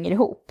okej om det hänger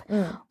ihop.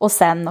 Och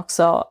sen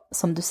också,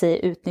 som du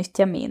säger,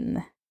 utnyttja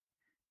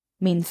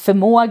min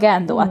förmåga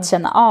ändå att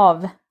känna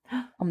av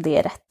om det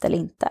är rätt eller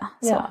inte.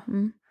 Så. Ja.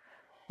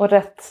 Och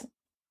rätt,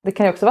 det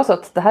kan ju också vara så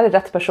att det här är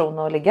rätt person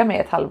att ligga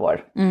med ett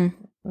halvår.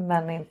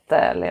 Men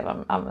inte leva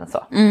med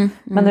så.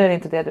 Men nu är det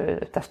inte det du är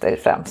ute efter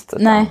främst.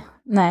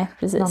 Nej,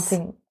 precis.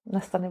 Någonting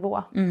nästa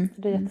nivå.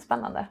 Det är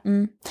jättespännande.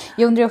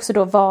 Jag undrar också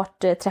då, vart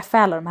träffar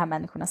alla de här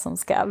människorna som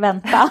ska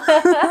vänta?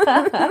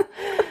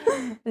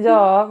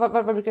 Ja,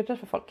 vad brukar du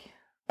träffa folk?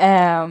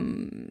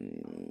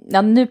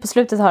 Nu på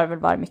slutet har det väl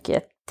varit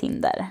mycket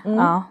Tinder.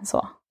 Ja,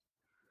 så.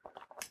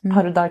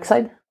 Har du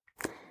darkside?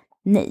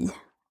 Nej.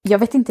 Jag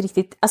vet inte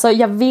riktigt. Alltså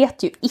jag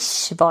vet ju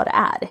ish vad det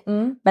är.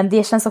 Men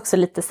det känns också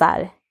lite så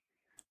här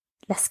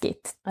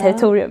läskigt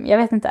territorium. Jag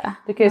vet inte.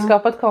 Du kan ju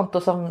skapa ett konto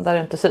där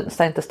du inte syns.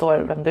 Där inte står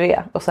vem du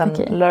är. Och sen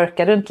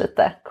lurka runt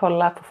lite.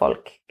 Kolla på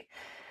folk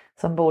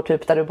som bor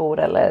typ där du bor.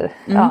 Eller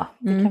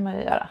det kan man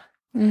ju göra.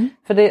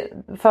 För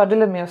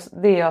fördelen med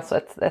det är alltså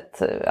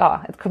ett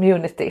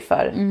community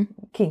för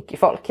kinky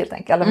folk helt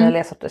enkelt. Alla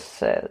möjliga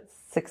sorters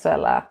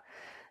sexuella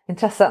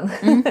intressen.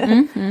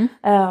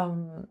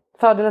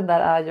 Fördelen där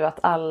är ju att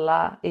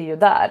alla är ju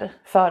där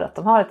för att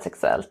de har ett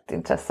sexuellt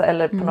intresse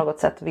eller på något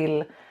sätt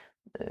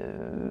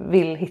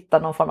vill hitta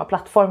någon form av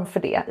plattform för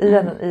det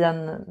i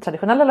en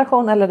traditionell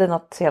relation eller i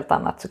något helt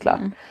annat såklart.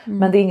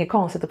 Men det är inget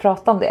konstigt att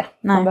prata om det.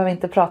 Man behöver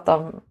inte prata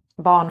om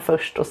barn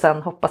först och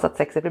sen hoppas att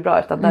sexet blir bra,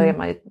 utan där är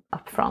man ju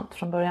upfront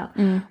från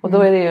början. Och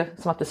då är det ju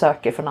som att du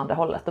söker från andra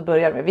hållet och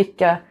börjar med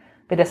vilka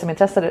är det som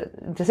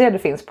intresserade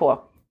finns på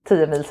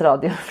 10 mils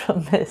radio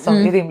från mig som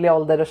i rimlig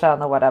ålder och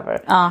kön och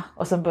whatever.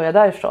 Och sen börja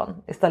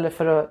därifrån istället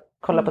för att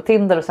kolla på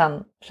Tinder och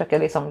sen försöka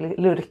liksom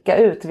lurka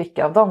ut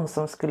vilka av dem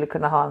som skulle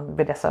kunna ha en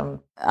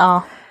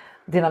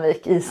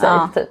BDSM-dynamik i sig.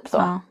 Typ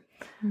så.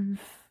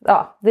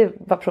 Ja, det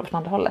var prov från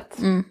andra hållet.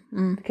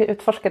 Du kan ju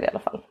utforska det i alla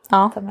fall.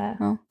 Ta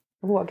med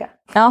våga.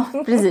 Ja,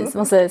 precis.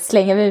 Måste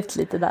slänga ut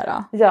lite där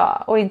då.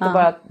 Ja, och inte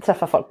bara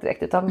träffa folk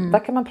direkt, utan där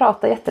kan man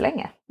prata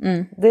jättelänge.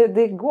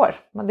 Det går,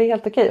 men det är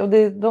helt okej. Och det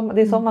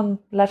är så man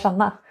lär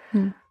känna.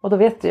 Och då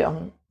vet du ju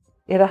om,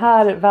 är det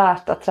här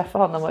värt att träffa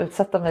honom och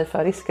utsätta mig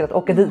för risken att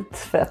åka dit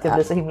för att jag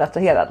blir så himla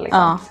attraherad.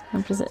 Liksom. Ja,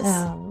 precis.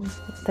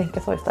 Tänka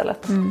så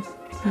istället.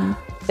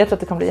 Jag tror att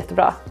det kommer bli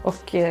jättebra.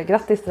 Och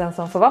grattis till den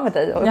som får vara med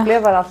dig och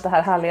upplever allt det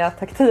här härliga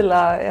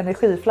taktila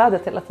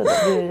energiflödet hela tiden.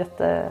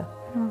 Det är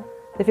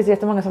det finns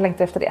jättemånga som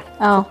längtar efter det.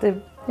 Ja.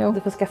 Så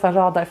du får skaffa en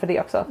radar för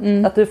det också.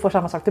 Att du får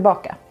samma sak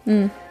tillbaka.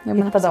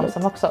 Hitta dem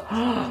som också.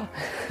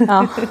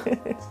 Ja.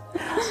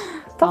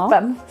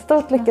 Toppen.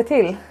 Stort lycka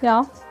till.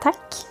 Ja,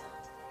 tack.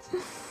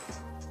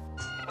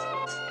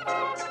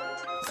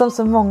 Som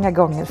så många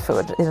gånger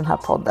förr i den här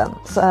podden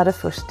så är det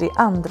först i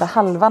andra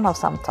halvan av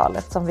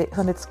samtalet som vi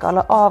hunnit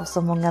skala av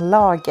så många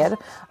lager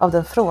av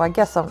den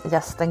fråga som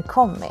gästen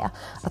kom med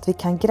att vi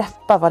kan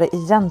greppa vad det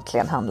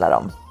egentligen handlar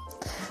om.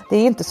 Det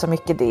är inte så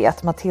mycket det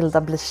att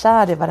Matilda blir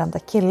kär i varenda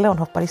kille hon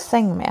hoppar i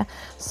säng med,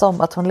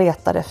 som att hon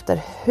letar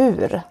efter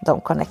hur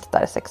de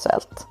connectar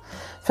sexuellt.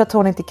 För att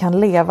hon inte kan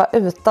leva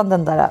utan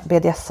den där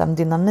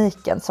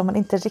BDSM-dynamiken som man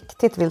inte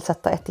riktigt vill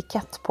sätta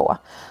etikett på.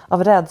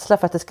 Av rädsla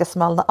för att det ska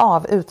smalna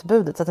av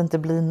utbudet så att det inte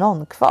blir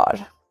någon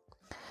kvar.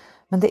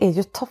 Men det är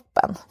ju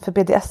toppen, för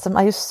BDSM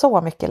är ju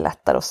så mycket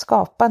lättare att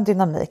skapa en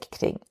dynamik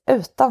kring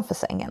utanför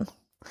sängen.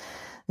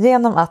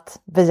 Genom att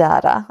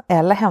begära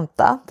eller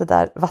hämta det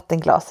där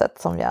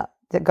vattenglaset som jag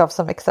gav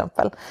som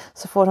exempel,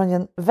 så får hon ju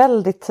en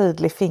väldigt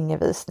tydlig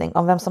fingervisning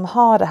om vem som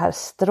har det här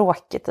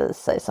stråket i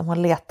sig som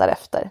hon letar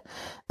efter.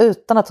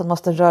 Utan att hon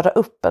måste röra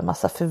upp en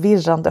massa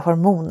förvirrande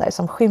hormoner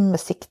som skymmer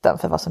sikten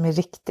för vad som är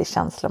riktig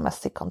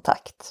känslomässig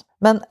kontakt.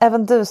 Men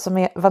även du som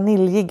är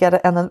vaniljigare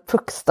än en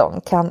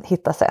puckstång kan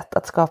hitta sätt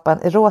att skapa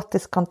en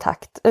erotisk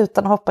kontakt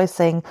utan att hoppa i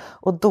säng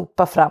och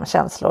dopa fram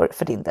känslor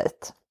för din dejt.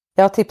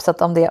 Jag har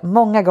tipsat om det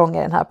många gånger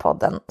i den här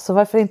podden, så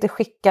varför inte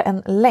skicka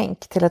en länk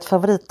till ett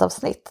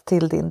favoritavsnitt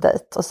till din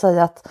dejt och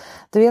säga att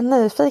du är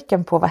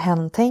nyfiken på vad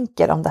hen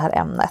tänker om det här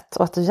ämnet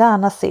och att du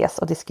gärna ses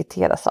och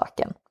diskuterar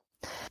saken.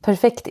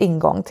 Perfekt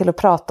ingång till att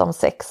prata om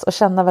sex och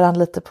känna varandra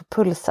lite på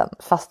pulsen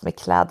fast med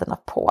kläderna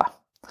på.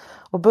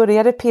 Och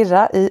börjar det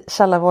pirra i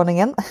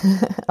källarvåningen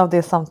av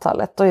det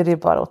samtalet, då är det ju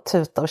bara att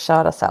tuta och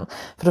köra sen,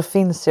 för då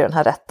finns ju den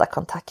här rätta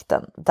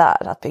kontakten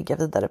där att bygga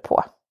vidare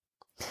på.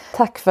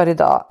 Tack för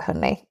idag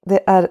hörni.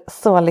 Det är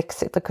så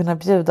lyxigt att kunna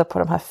bjuda på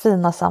de här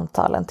fina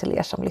samtalen till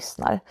er som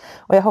lyssnar.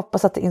 Och jag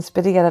hoppas att det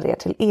inspirerar er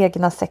till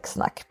egna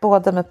sexsnack,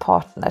 både med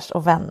partners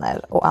och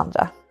vänner och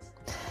andra.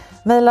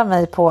 Maila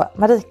mig på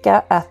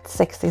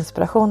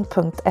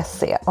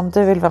marika@sexinspiration.se om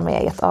du vill vara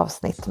med i ett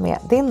avsnitt med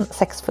din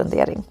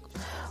sexfundering.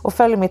 Och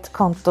följ mitt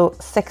konto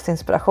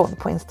Sexinspiration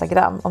på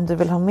Instagram om du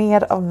vill ha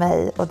mer av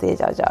mig och det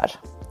jag gör.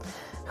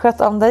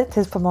 Sköt om dig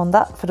tills på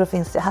måndag, för då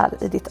finns jag här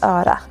i ditt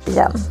öra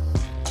igen.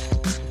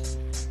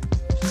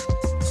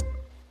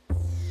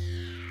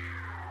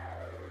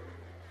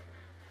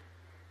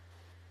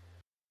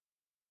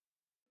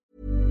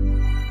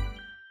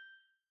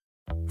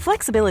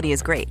 Flexibility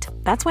is great.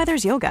 That's why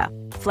there's yoga.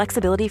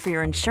 Flexibility for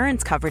your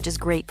insurance coverage is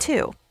great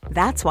too.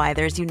 That's why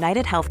there's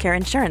United Healthcare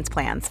Insurance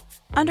Plans.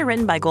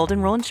 Underwritten by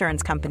Golden Rule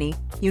Insurance Company,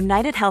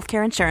 United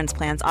Healthcare Insurance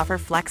Plans offer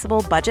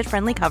flexible,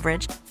 budget-friendly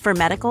coverage for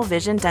medical,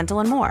 vision,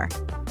 dental, and more.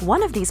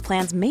 One of these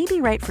plans may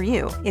be right for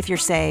you if you're,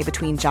 say,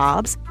 between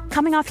jobs,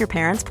 coming off your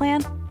parents'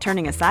 plan,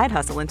 turning a side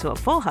hustle into a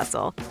full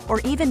hustle,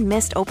 or even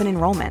missed open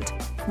enrollment.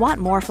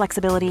 Want more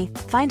flexibility?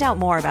 Find out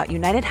more about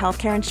United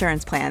Healthcare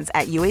Insurance Plans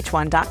at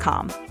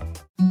uh1.com.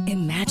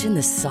 Imagine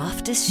the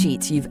softest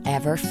sheets you've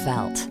ever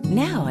felt.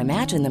 Now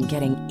imagine them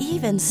getting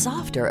even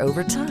softer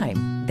over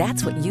time.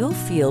 That's what you'll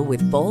feel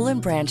with Boll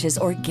 & Branch's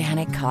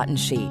organic cotton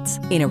sheets.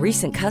 In a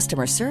recent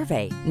customer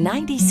survey,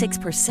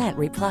 96%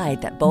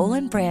 replied that Boll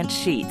 & Branch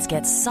sheets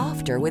get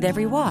softer with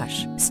every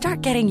wash.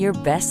 Start getting your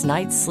best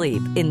night's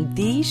sleep in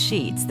these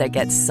sheets that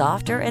get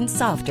softer and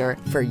softer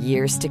for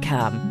years to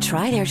come.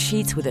 Try their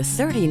sheets with a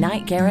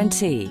 30-night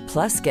guarantee.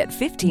 Plus, get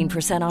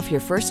 15% off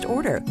your first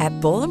order at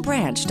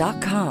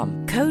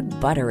bollandbranch.com. Code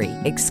BUTTERY.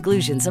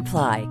 Exclusions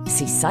apply.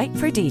 See site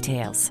for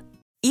details.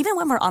 Even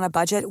when we're on a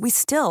budget, we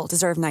still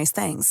deserve nice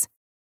things.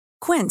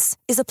 Quince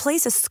is a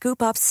place to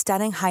scoop up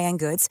stunning high-end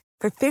goods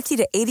for 50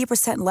 to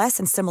 80% less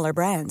than similar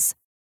brands.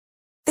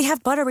 They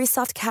have buttery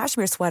soft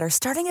cashmere sweaters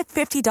starting at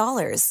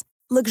 $50,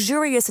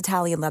 luxurious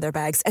Italian leather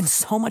bags, and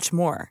so much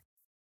more.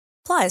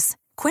 Plus,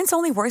 Quince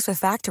only works with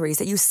factories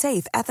that use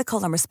safe,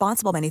 ethical, and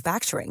responsible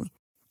manufacturing.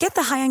 Get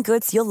the high-end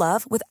goods you'll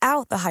love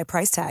without the high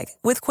price tag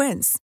with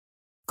Quince.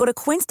 Go to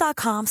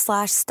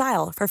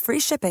quince.com/style for free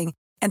shipping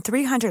and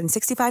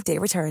 365-day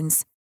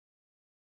returns.